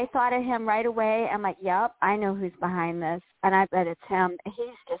 I thought of him right away. I'm like, yep, I know who's behind this, and I bet it's him.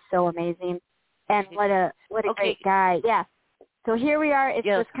 He's just so amazing, and what a great guy. Yeah. So here we are. It's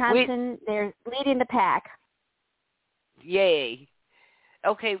Wisconsin. They're leading the pack. Yay.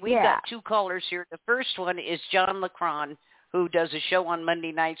 Okay, we've got two callers here. The first one is John Lacron, who does a show on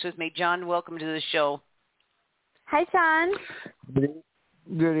Monday nights with me. John, welcome to the show. Hi, John.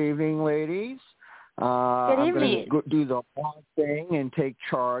 Good evening, ladies. Good evening. I'm going to do the wrong thing and take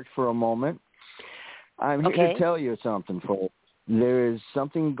charge for a moment. I'm here to tell you something, folks. There is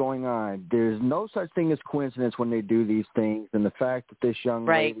something going on. There's no such thing as coincidence when they do these things, and the fact that this young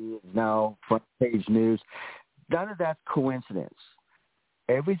lady is now front page news, none of that's coincidence.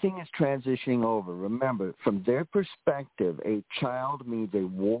 Everything is transitioning over. Remember, from their perspective, a child means a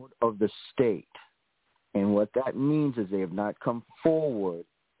ward of the state. And what that means is they have not come forward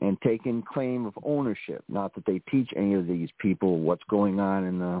and taken claim of ownership. Not that they teach any of these people what's going on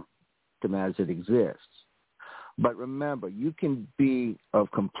in the system as it exists. But remember, you can be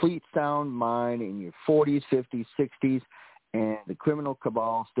of complete sound mind in your 40s, 50s, 60s, and the criminal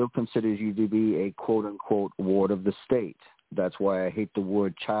cabal still considers you to be a quote-unquote ward of the state. That's why I hate the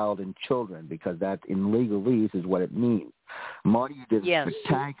word child and children, because that in legalese is what it means. Marty, you did a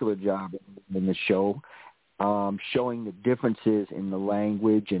spectacular job in the show, showing the differences in the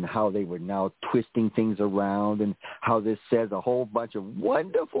language and how they were now twisting things around and how this says a whole bunch of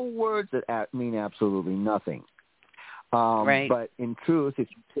wonderful words that mean absolutely nothing. But in truth, if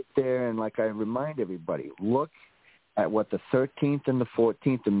you sit there and, like I remind everybody, look at what the 13th and the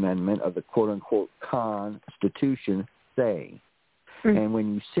 14th Amendment of the quote-unquote Constitution say. And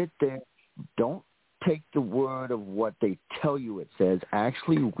when you sit there, don't take the word of what they tell you it says.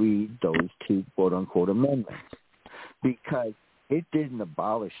 Actually read those two quote-unquote amendments, because it didn't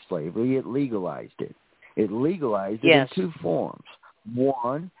abolish slavery. It legalized it. It legalized it in two forms.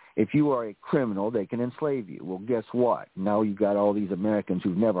 One, if you are a criminal, they can enslave you. Well, guess what? Now you've got all these Americans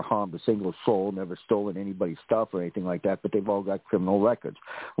who've never harmed a single soul, never stolen anybody's stuff or anything like that, but they've all got criminal records.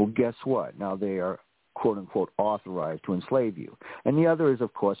 Well, guess what? Now they are quote-unquote authorized to enslave you. And the other is,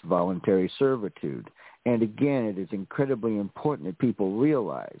 of course, voluntary servitude. And again, it is incredibly important that people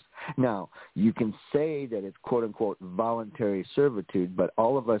realize. Now, you can say that it's quote-unquote voluntary servitude, but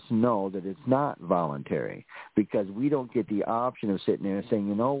all of us know that it's not voluntary, because we don't get the option of sitting there and saying,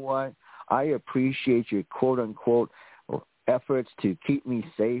 you know what, I appreciate your quote-unquote efforts to keep me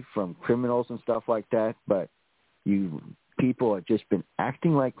safe from criminals and stuff like that, but you people have just been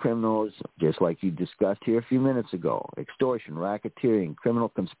acting like criminals, just like you discussed here a few minutes ago. Extortion, racketeering, criminal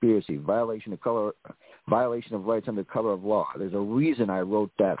conspiracy, violation of rights under color of law. There's a reason I wrote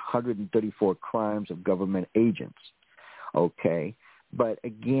that 134 crimes of government agents. Okay? But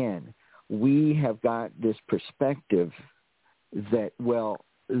again, we have got this perspective that, well,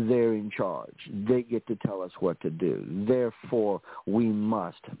 they're in charge. They get to tell us what to do. Therefore, we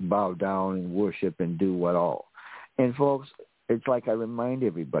must bow down and worship and do what all. And, folks, it's like I remind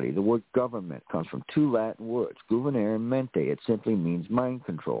everybody, the word government comes from two Latin words, gubernare and mente. It simply means mind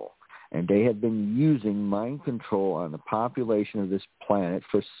control. And they have been using mind control on the population of this planet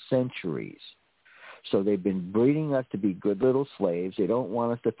for centuries. So they've been breeding us to be good little slaves. They don't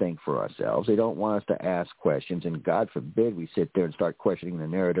want us to think for ourselves. They don't want us to ask questions. And God forbid we sit there and start questioning the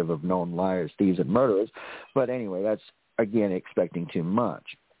narrative of known liars, thieves, and murderers. But anyway, that's, again, expecting too much.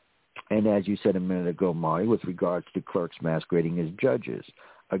 And as you said a minute ago, Marty, with regards to clerks masquerading as judges,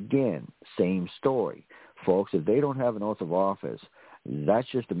 again, same story. Folks, if they don't have an oath of office, that's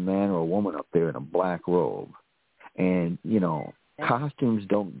just a man or a woman up there in a black robe. And, you know, costumes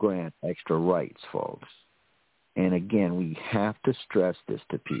don't grant extra rights, folks. And again, we have to stress this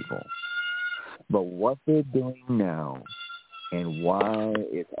to people. But what they're doing now, and why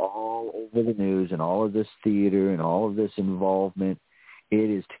it's all over the news and all of this theater and all of this involvement, it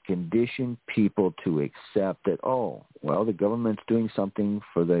is to condition people to accept that, oh, well, the government's doing something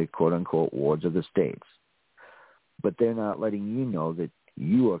for the quote-unquote wards of the states. But they're not letting you know that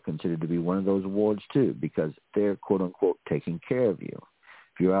you are considered to be one of those wards too, because they're quote-unquote taking care of you.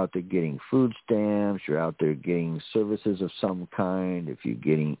 If you're out there getting food stamps, you're out there getting services of some kind, if you're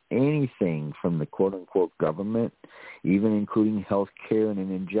getting anything from the quote-unquote government, even including health care and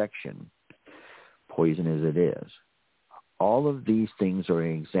an injection, poison as it is, all of these things are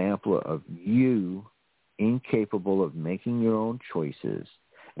an example of you incapable of making your own choices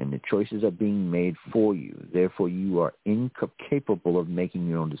and the choices are being made for you. Therefore, you are incapable of making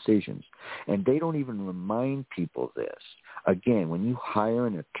your own decisions. And they don't even remind people this. Again, when you hire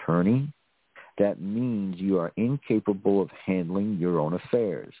an attorney, that means you are incapable of handling your own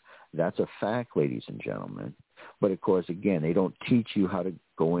affairs. That's a fact, ladies and gentlemen. But, of course, again, they don't teach you how to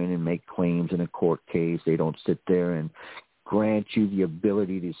go in and make claims in a court case. They don't sit there and grant you the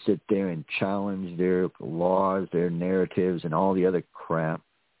ability to sit there and challenge their laws, their narratives, and all the other crap.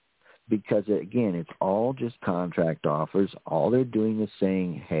 Because, again, it's all just contract offers. All they're doing is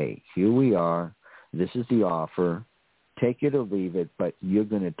saying, hey, here we are. This is the offer. Take it or leave it, but you're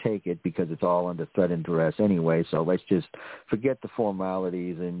going to take it because it's all under threat and duress anyway. So let's just forget the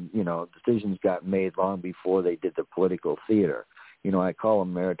formalities, and, decisions got made long before they did the political theater. I call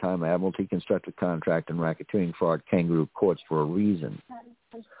them maritime admiralty, constructive contract, and racketeering fraud kangaroo courts for a reason.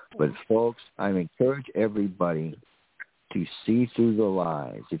 But, folks, I encourage everybody to see through the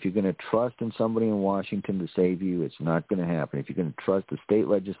lies. If you're going to trust in somebody in Washington to save you, it's not going to happen. If you're going to trust the state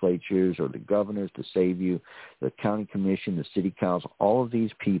legislatures or the governors to save you, the county commission, the city council, all of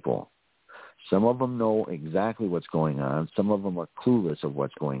these people, some of them know exactly what's going on. Some of them are clueless of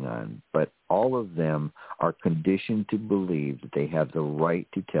what's going on. But all of them are conditioned to believe that they have the right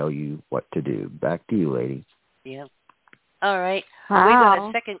to tell you what to do. Back to you, ladies. Yeah. All right. Wow. We got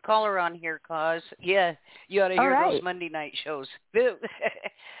a second caller on here, Coz. Yeah, you ought to hear right. those Monday night shows. We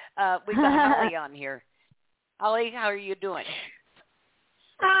got Holly on here. Holly, how are you doing?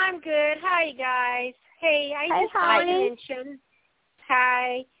 I'm good. Hi, guys. Hey, I just want to mention,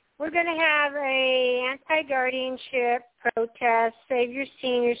 we're going to have a anti-guardianship protest, Save Your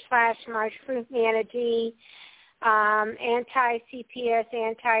Seniors / March for Humanity, anti-CPS,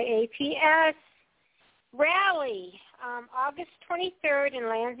 anti-APS rally, August 23rd in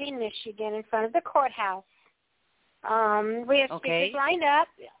Lansing, Michigan, in front of the courthouse. We have speakers lined up.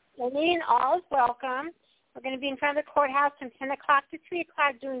 Any and all is welcome. We're going to be in front of the courthouse from 10 o'clock to 3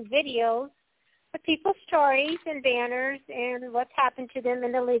 o'clock doing videos with people's stories and banners and what's happened to them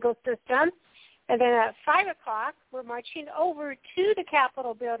in the legal system. And then at 5 o'clock, we're marching over to the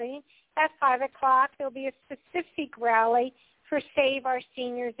Capitol building. At 5 o'clock, there'll be a specific rally for Save Our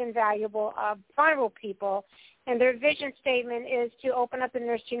Seniors and Vulnerable People. And their vision statement is to open up the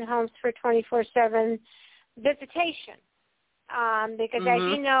nursing homes for 24/7 visitation. Because as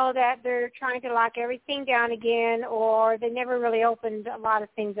you know, that they're trying to lock everything down again, or they never really opened a lot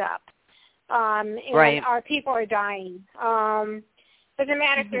of things up. And our people are dying. Doesn't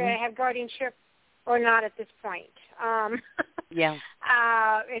matter if they have guardianship or not at this point. It's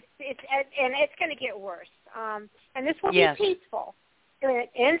going to get worse. And this will be peaceful.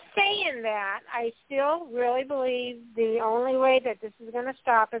 In saying that, I still really believe the only way that this is going to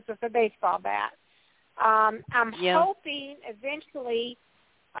stop is with a baseball bat. I'm hoping eventually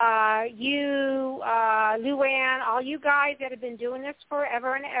you, Luann, all you guys that have been doing this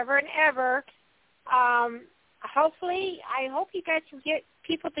forever and ever and ever, hopefully, I hope you guys can get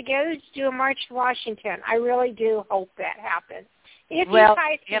people together to do a march to Washington. I really do hope that happens. If you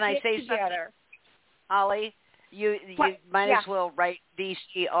guys can get together. Holly, you might as well write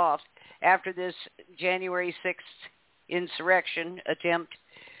D.C. off after this January 6th insurrection attempt.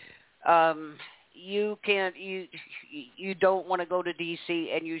 You don't want to go to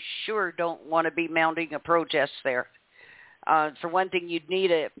D.C., and you sure don't want to be mounting a protest there. For one thing, you'd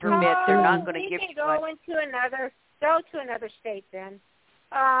need a permit. They're not going to give you one. Go to another state then.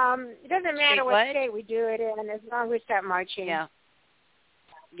 It doesn't matter what state we do it in as long as we start marching.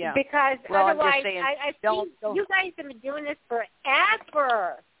 Yeah. Because otherwise, I think you guys have been doing this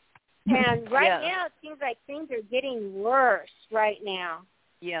forever. And now it seems like things are getting worse right now.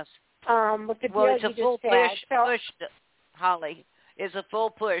 Yes. With the bill it's a full push, Holly. It's a full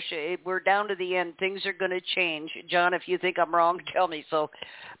push. We're down to the end. Things are going to change. John, if you think I'm wrong, tell me so.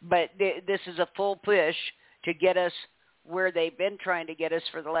 But this is a full push to get us where they've been trying to get us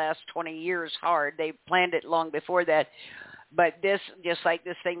for the last 20 years hard. They planned it long before that. But this, just like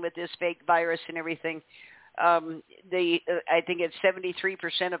this thing with this fake virus and everything, I think it's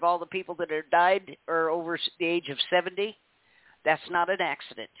 73% of all the people that have died are over the age of 70. That's not an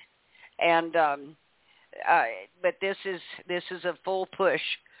accident. And but this is a full push.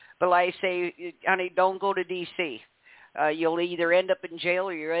 But I say, honey, don't go to D.C. You'll either end up in jail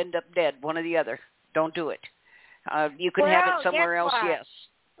or you end up dead, one or the other. Don't do it. You can have it somewhere else, yes.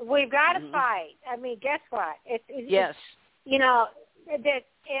 We've got to fight. I mean, guess what? Yes. And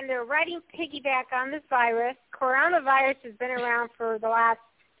they're writing piggyback on this virus. Coronavirus has been around for the last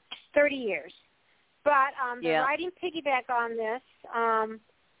 30 years. But they're writing piggyback on this.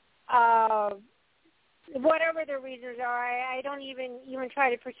 whatever the reasons are, I don't even try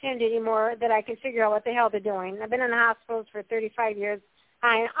to pretend anymore that I can figure out what the hell they're doing. I've been in the hospitals for 35 years.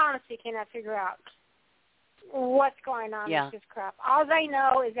 I honestly cannot figure out what's going on with this crap. All I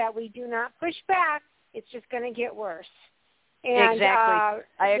know is that we do not push back. It's just going to get worse. And, exactly.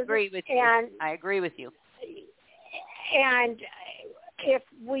 I agree with you. I agree with you. And if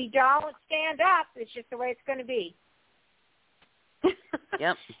we don't stand up, it's just the way it's going to be.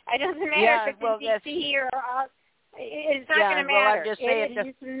 Yep. It doesn't matter if it's in D.C. or it's not going to matter. Well, I'm just saying.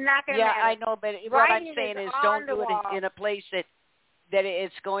 It's not going to matter. Yeah, I know, but what I'm saying is don't do it in a place that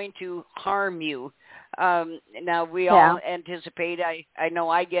it's going to harm you. Now, we all anticipate. I know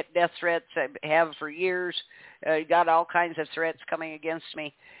I get death threats. I have for years. Got all kinds of threats coming against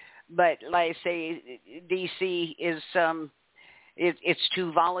me. But like I say, D.C. is it's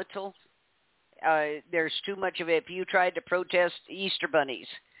too volatile. There's too much of it. If you tried to protest Easter bunnies,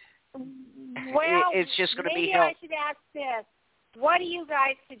 it's just going to be hell. Maybe I should ask this. What do you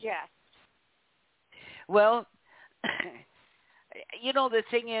guys suggest? Well, the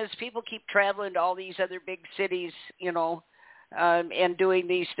thing is, people keep traveling to all these other big cities, and doing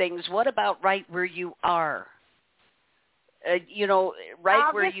these things. What about right where you are? Where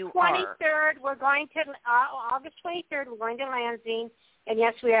you are. August 23rd, we're going to Lansing, and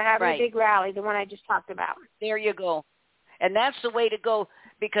yes, we are having a big rally, the one I just talked about. There you go. And that's the way to go,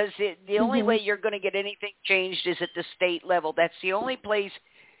 because the only way you're going to get anything changed is at the state level. That's the only place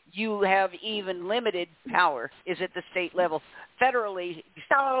you have even limited power is at the state level. Federally,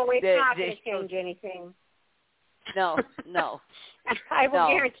 so it's not going to change anything. No. I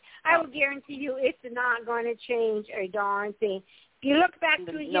will guarantee you it's not going to change a darn thing. If you look back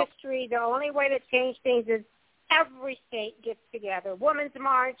through history, the only way to change things is every state gets together. Women's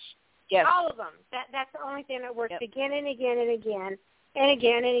March, all of them. That's the only thing that works again and again and again and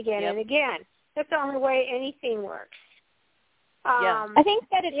again and again and again. That's the only way anything works. I think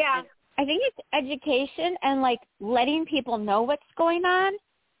that I think it's education and letting people know what's going on.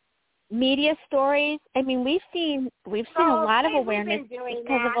 Media stories. I mean, we've seen a lot of awareness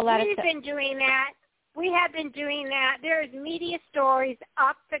because of a lot of stuff. We've been doing that. We have been doing that. There's media stories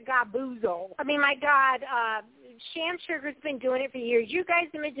up the gaboozle. I mean, my God, Sham Sugar's been doing it for years. You guys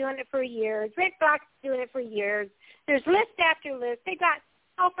have been doing it for years. Rick Fox is doing it for years. There's list after list. They got,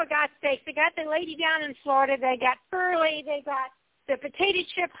 for God's sake, they got the lady down in Florida. They got Pearlie. They got the potato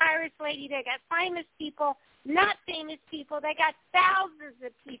chip heiress lady. They got famous people, not famous people. They got thousands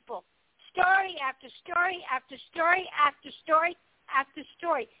of people. Story after story after story after story after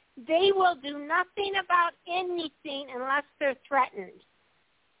story. They will do nothing about anything unless they're threatened.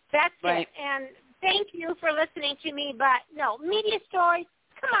 That's it. And thank you for listening to me, but no, media stories,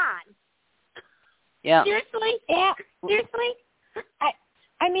 come on. Yeah. Seriously? Yeah. Seriously?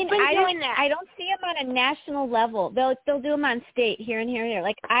 I mean, I don't see them on a national level. They'll do them on state here and here and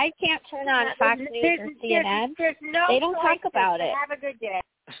there. I can't turn on Fox News or CNN. They don't talk about it. Have a good day.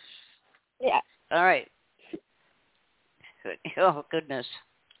 Yeah. All right. Oh, goodness.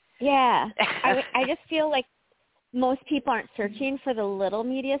 Yeah. I just feel like most people aren't searching for the little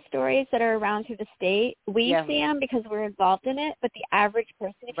media stories that are around through the state. We see them because we're involved in it, but the average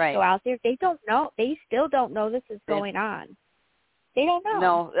person, if you go out there, they don't know. They still don't know this is going on. They don't know.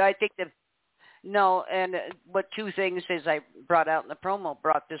 No, I think that no, and what two things is I brought out in the promo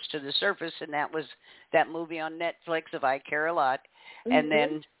brought this to the surface, and that was that movie on Netflix of Care Alot, and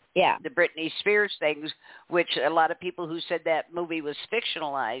then the Britney Spears things, which a lot of people who said that movie was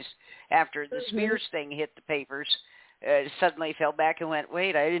fictionalized after the Spears thing hit the papers suddenly fell back and went,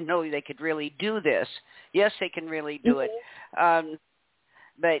 wait, I didn't know they could really do this. Yes, they can really do it.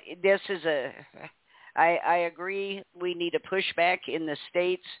 But this is I agree we need a pushback in the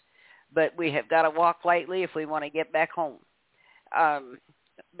states, but we have got to walk lightly if we want to get back home.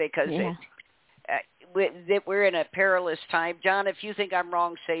 Because we're in a perilous time. John, if you think I'm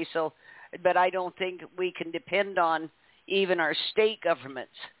wrong, say so. But I don't think we can depend on even our state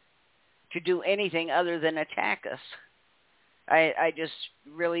governments to do anything other than attack us. I just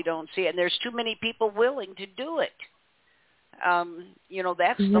really don't see it. And there's too many people willing to do it.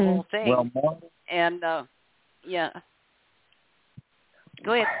 That's the whole thing. Well, and,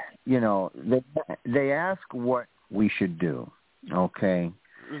 Go ahead. They ask what we should do, okay?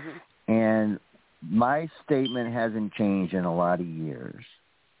 And my statement hasn't changed in a lot of years.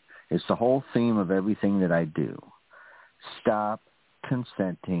 It's the whole theme of everything that I do. Stop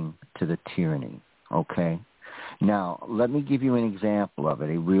consenting to the tyranny, okay? Now, let me give you an example of it,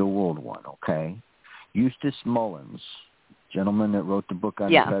 a real-world one, okay? Eustace Mullins, gentleman that wrote the book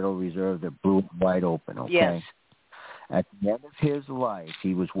on the Federal Reserve that blew it wide open, okay? Yes. At the end of his life,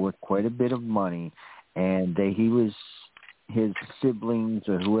 he was worth quite a bit of money, and his siblings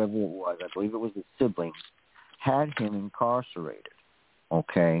or whoever it was, I believe it was his siblings, had him incarcerated,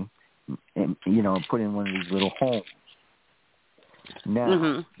 okay, and, put in one of these little homes.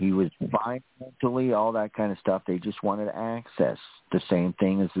 Now, he was fine mentally, all that kind of stuff. They just wanted access. The same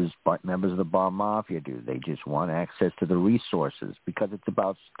thing as his members of the Bar Mafia do. They just want access to the resources because it's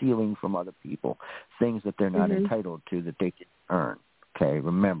about stealing from other people, things that they're not entitled to that they can earn. Okay,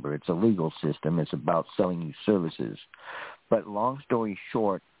 remember, it's a legal system. It's about selling you services. But long story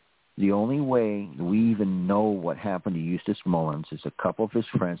short, the only way we even know what happened to Eustace Mullins is a couple of his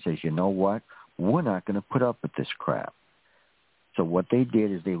friends says, you know what, we're not going to put up with this crap. So what they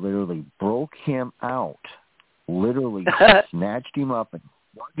did is they literally broke him out, literally snatched him up and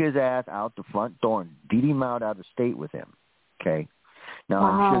slung his ass out the front door and beat him out of state with him. Okay? Now,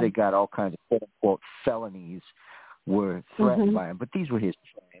 I'm sure they got all kinds of quote-unquote felonies were threatened by him, but these were his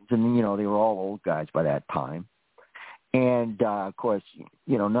friends, and, they were all old guys by that time. And, of course,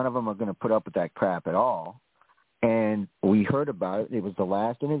 none of them are going to put up with that crap at all. And we heard about it. It was the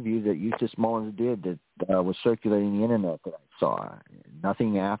last interview that Eustace Mullins did that was circulating the Internet that I saw.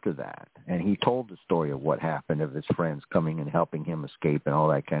 Nothing after that. And he told the story of what happened, of his friends coming and helping him escape and all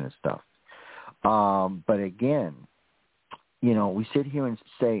that kind of stuff. But again, we sit here and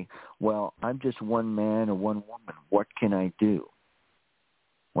say, well, I'm just one man or one woman. What can I do?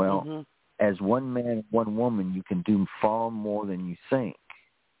 Well, as one man and one woman, you can do far more than you think.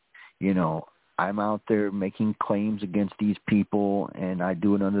 I'm out there making claims against these people, and I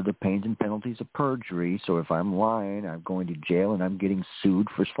do it under the pains and penalties of perjury. So if I'm lying, I'm going to jail, and I'm getting sued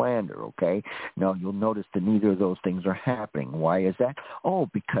for slander, okay? Now, you'll notice that neither of those things are happening. Why is that? Oh,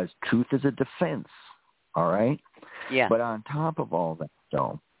 because truth is a defense, all right? Yeah. But on top of all that,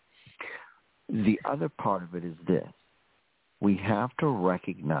 though, the other part of it is this. We have to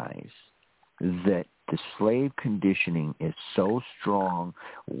recognize that the slave conditioning is so strong,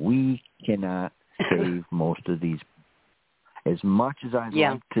 we cannot save most of these. As much as I'd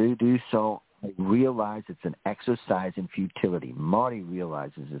like to do so, I realize it's an exercise in futility. Marty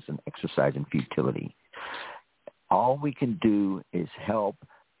realizes it's an exercise in futility. All we can do is help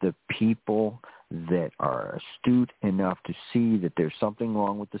the people that are astute enough to see that there's something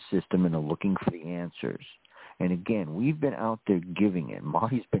wrong with the system and are looking for the answers. And again, we've been out there giving it.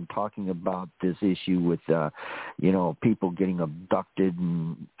 Marty's been talking about this issue with, people getting abducted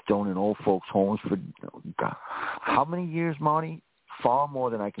and thrown in old folks' homes for how many years, Marty? Far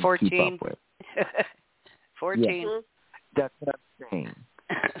more than I can 14. keep up with. 14. Yeah, that's what I'm saying.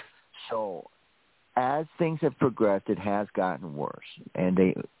 So as things have progressed, it has gotten worse. And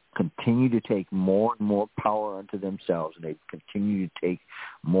they continue to take more and more power unto themselves, and they continue to take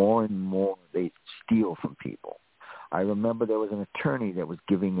more and more, they steal from people. I remember there was an attorney that was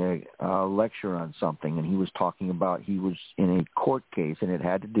giving a lecture on something, and he was talking about he was in a court case, and it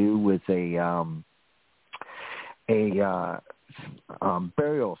had to do with a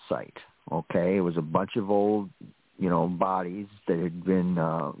burial site, okay? It was a bunch of old bodies that had been,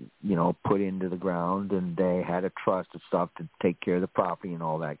 put into the ground, and they had a trust and stuff to take care of the property and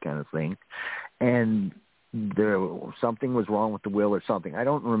all that kind of thing. And something was wrong with the will or something. I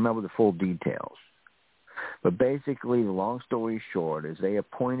don't remember the full details. But basically, the long story short is they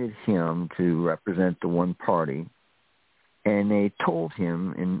appointed him to represent the one party, and they told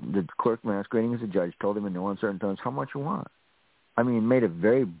him, and the clerk masquerading as a judge told him in no uncertain terms how much you want. I mean, made it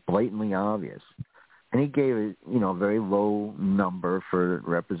very blatantly obvious. And he gave a very low number for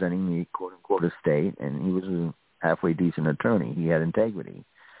representing the quote-unquote estate, and he was a halfway decent attorney. He had integrity.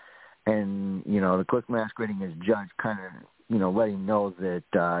 And, the clerk masquerading as judge kind of, let him know that,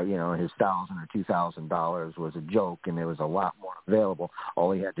 his $1,000 or $2,000 was a joke and there was a lot more available.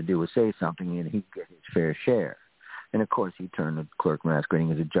 All he had to do was say something and he'd get his fair share. And, of course, he turned the clerk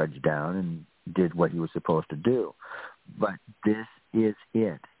masquerading as a judge down and did what he was supposed to do. But this is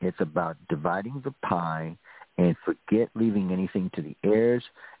it. It's about dividing the pie and forget leaving anything to the heirs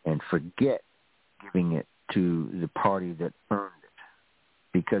and forget giving it to the party that earned it.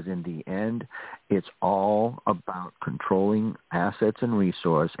 Because in the end, it's all about controlling assets and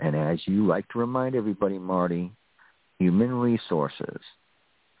resource. And as you like to remind everybody, Marty, human resources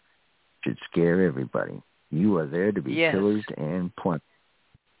should scare everybody. You are there to be pillaged and plundered.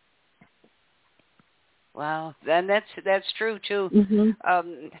 Wow, and that's true too.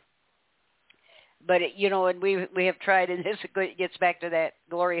 But and we have tried, and this gets back to that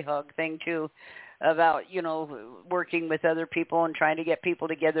Glory Hog thing too, about working with other people and trying to get people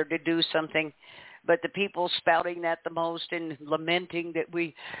together to do something. But the people spouting that the most and lamenting that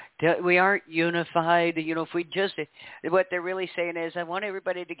we aren't unified, if we just, what they're really saying is, I want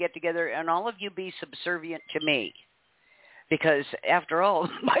everybody to get together and all of you be subservient to me. Because after all,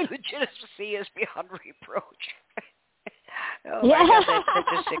 my legitimacy is beyond reproach. Oh my God, that's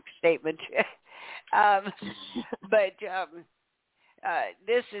such a sick statement.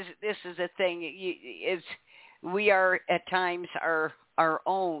 This is a thing. We are at times our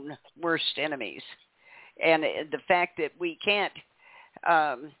own worst enemies, and the fact that we can't.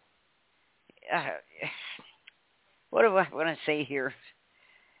 What do I want to say here?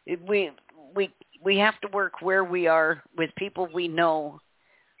 We have to work where we are with people we know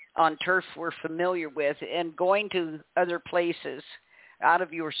on turf we're familiar with, and going to other places out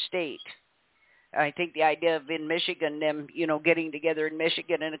of your state. I think the idea of in Michigan, them, getting together in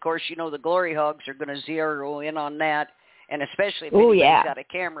Michigan, and of course, the Glory Hogs are going to zero in on that, and especially if anybody's got a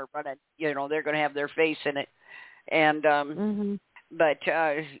camera running, they're going to have their face in it, and but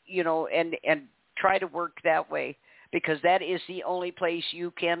and try to work that way, because that is the only place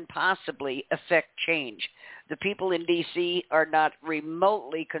you can possibly affect change. The people in D.C. are not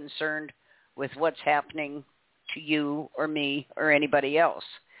remotely concerned with what's happening to you or me or anybody else.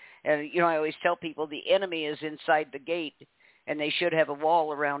 And, I always tell people the enemy is inside the gate, and they should have a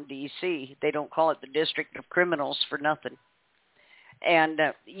wall around D.C. They don't call it the District of Criminals for nothing. And,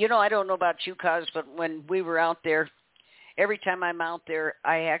 I don't know about you, Coz, but when we were out there, every time I'm out there,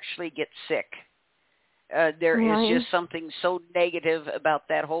 I actually get sick. There is just something so negative about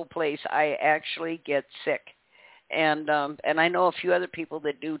that whole place. I actually get sick. And I know a few other people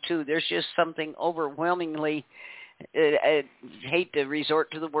that do too. There's just something overwhelmingly, I hate to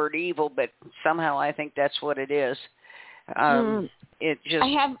resort to the word evil, but somehow I think that's what it is. It just.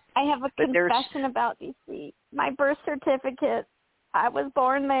 I have a confession about D.C. My birth certificate, I was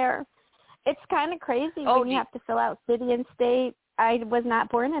born there. It's kind of crazy when you have to fill out city and state. I was not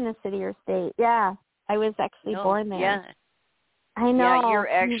born in a city or state. Yeah, I was actually born there. Yeah. I know. Yeah, you're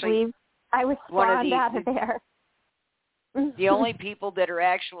actually. I was spawned out of there. The only people that are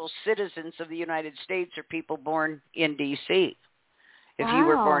actual citizens of the United States are people born in D.C. If you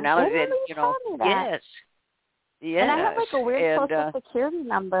were born out of it, yes. Yes. And I have like a weird social security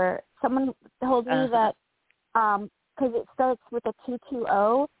number. Someone told me that because it starts with a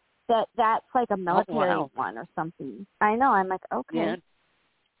 220, that's like a military one or something. I know. I'm like, okay. Yeah.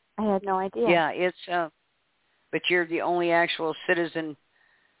 I had no idea. Yeah, it's but you're the only actual citizen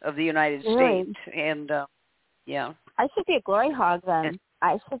of the United States, and yeah. I should be a Glory Hog then.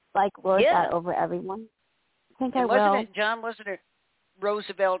 I should lord that over everyone. I think I will. Wasn't it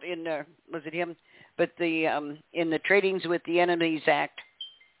Roosevelt was it him? But the in the Tradings with the Enemies Act,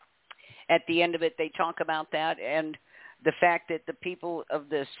 at the end of it, they talk about that and the fact that the people of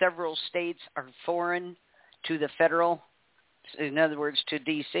the several states are foreign to the federal, in other words, to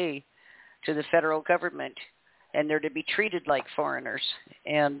D.C., to the federal government, and they're to be treated like foreigners.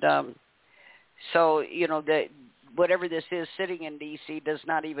 And so, whatever this is sitting in D.C. does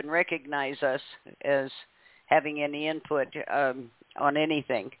not even recognize us as having any input on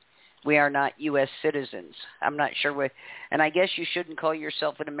anything. We are not U.S. citizens. I'm not sure what, and I guess you shouldn't call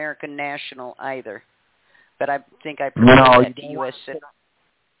yourself an American national either. But I think I prefer that to U.S. citizen.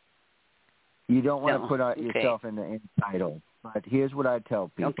 You don't want to put yourself in the title. But here's what I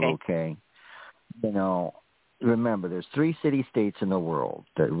tell people, okay? Remember, there's 3 city-states in the world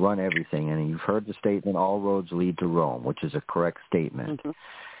that run everything, and you've heard the statement, all roads lead to Rome, which is a correct statement.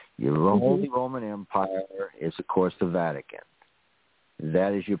 Your Holy Roman Empire is, of course, the Vatican.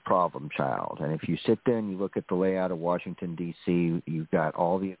 That is your problem, child. And if you sit there and you look at the layout of Washington, D.C., you've got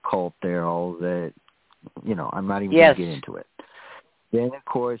all the occult there, all the, I'm not even going to get into it. Then, of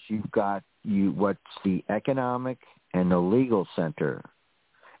course, you've got what's the economic and the legal center,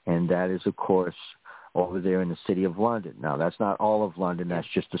 and that is, of course, over there in the city of London. Now, that's not all of London. That's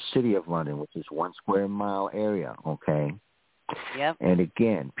just the city of London, which is 1 square mile area, okay? Yep. And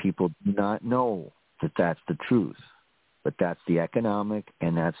again, people do not know that that's the truth, but that's the economic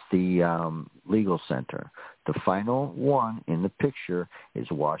and that's the legal center. The final one in the picture is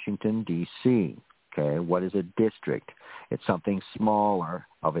Washington, D.C., okay? What is a district? It's something smaller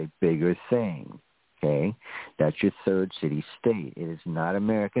of a bigger thing. Okay, that's your 3rd city-state. It is not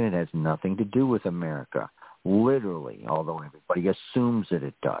American. It has nothing to do with America, literally, although everybody assumes that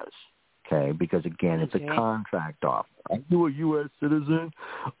it does, okay, because, again, it's a contract offer. Are you a U.S. citizen?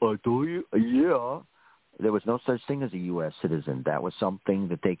 I told you, yeah. there was no such thing as a U.S. citizen. That was something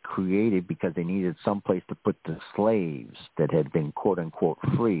that they created because they needed some place to put the slaves that had been, quote-unquote,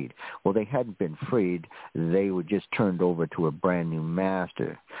 freed. Well, they hadn't been freed. They were just turned over to a brand-new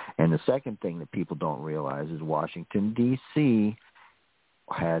master. And the second thing that people don't realize is Washington, D.C.,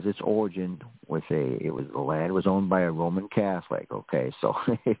 has its origin with the land was owned by a Roman Catholic, okay? So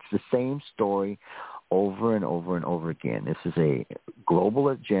it's the same story over and over and over again. This is a global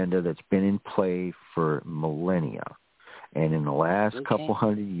agenda that's been in play for millennia. And in the last couple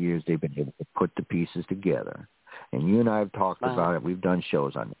hundred years, they've been able to put the pieces together. And you and I have talked about it. We've done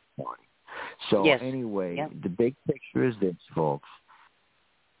shows on this. So anyway, the big picture is this, folks.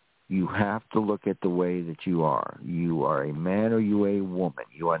 You have to look at the way that you are. You are a man or you a woman.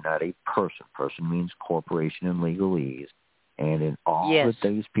 You are not a person. Person means corporation in legalese. And in all that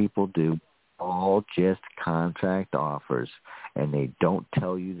these people do, all just contract offers, and they don't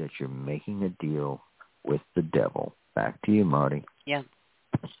tell you that you're making a deal with the devil. Back to you, Marty. Yeah.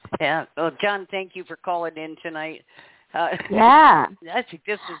 Well, John, thank you for calling in tonight. I think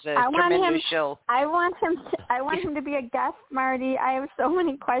this is a tremendous show. I want him to be a guest, Marty. I have so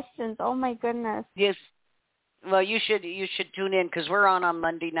many questions. Oh my goodness. Yes. Well, you should tune in because we're on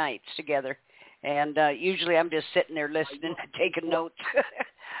Monday nights together, and usually I'm just sitting there listening and taking notes.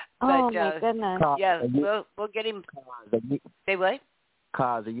 But, my goodness. Yeah, we'll get him. Say what?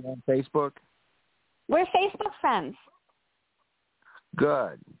 Coz, are you on Facebook? We're Facebook friends.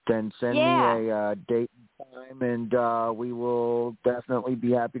 Good. Then send me a date and time, and we will definitely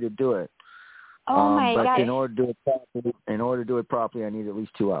be happy to do it. Oh my God! God! In order to do it properly, I need at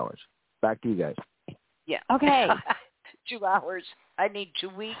least 2 hours. Back to you guys. Yeah. Okay. 2 hours. I need 2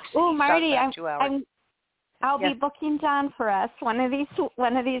 weeks. Oh, Marty, 2 hours. I'll be booking John for us one of these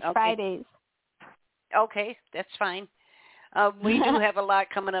Fridays. Okay, that's fine. We do have a lot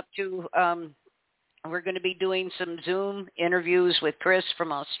coming up too. We're going to be doing some Zoom interviews with Chris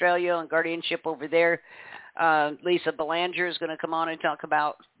from Australia and Guardianship over there. Lisa Belanger is going to come on and talk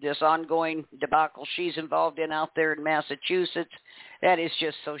about this ongoing debacle she's involved in out there in Massachusetts. That is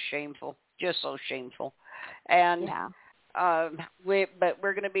just so shameful, And but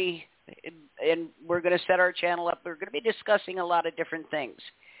we're going to be, and we're going to set our channel up. We're going to be discussing a lot of different things,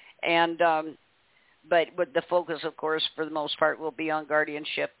 and but with the focus, of course, for the most part, will be on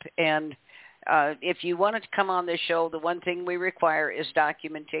guardianship. And if you wanted to come on this show, the one thing we require is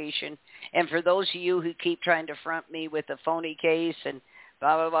documentation. And for those of you who keep trying to front me with a phony case and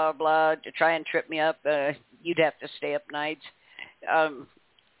blah, blah, blah, blah, to try and trip me up, you'd have to stay up nights.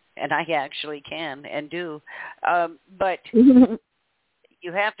 And I actually can and do. But you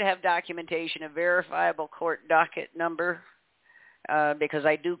have to have documentation, a verifiable court docket number, because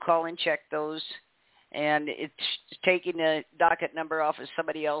I do call and check those. And it's taking the docket number off of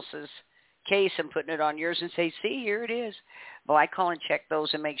somebody else's case and putting it on yours and say, see, here it is. Well, I call and check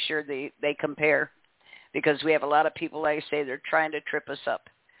those and make sure they compare, because we have a lot of people, like I say, they're trying to trip us up.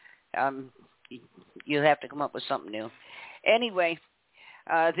 You have to come up with something new. Anyway,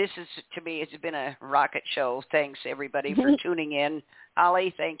 this is, to me, it's been a rocket show. Thanks, everybody, for tuning in.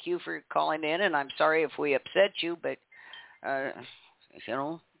 Holly, thank you for calling in, and I'm sorry if we upset you, but, I'm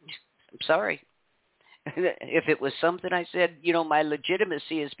sorry. If it was something I said, my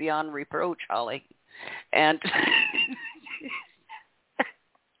legitimacy is beyond reproach, Holly. And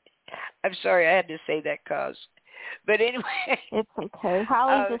I'm sorry I had to say that, Coz. But anyway. It's okay.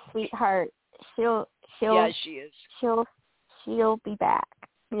 Holly's a sweetheart. She'll yeah, she is. She'll be back.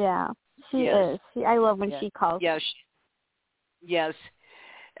 Yeah, she is. I love when she calls. Yes. Yes.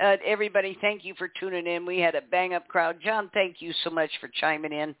 Everybody, thank you for tuning in. We had a bang-up crowd. John, thank you so much for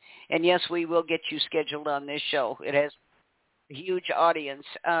chiming in. And, yes, we will get you scheduled on this show. It has a huge audience.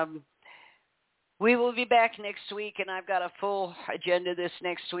 We will be back next week, and I've got a full agenda this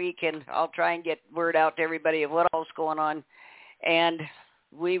next week, and I'll try and get word out to everybody of what all's going on. And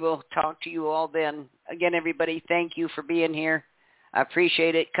we will talk to you all then. Again, everybody, thank you for being here. I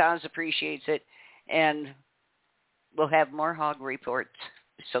appreciate it. Coz appreciates it. And we'll have more Hog Reports.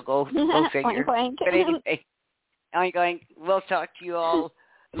 So go figure. Oink, oink. But anyway, we'll talk to you all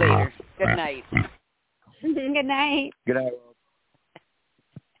later. Good night. Good night. Good night.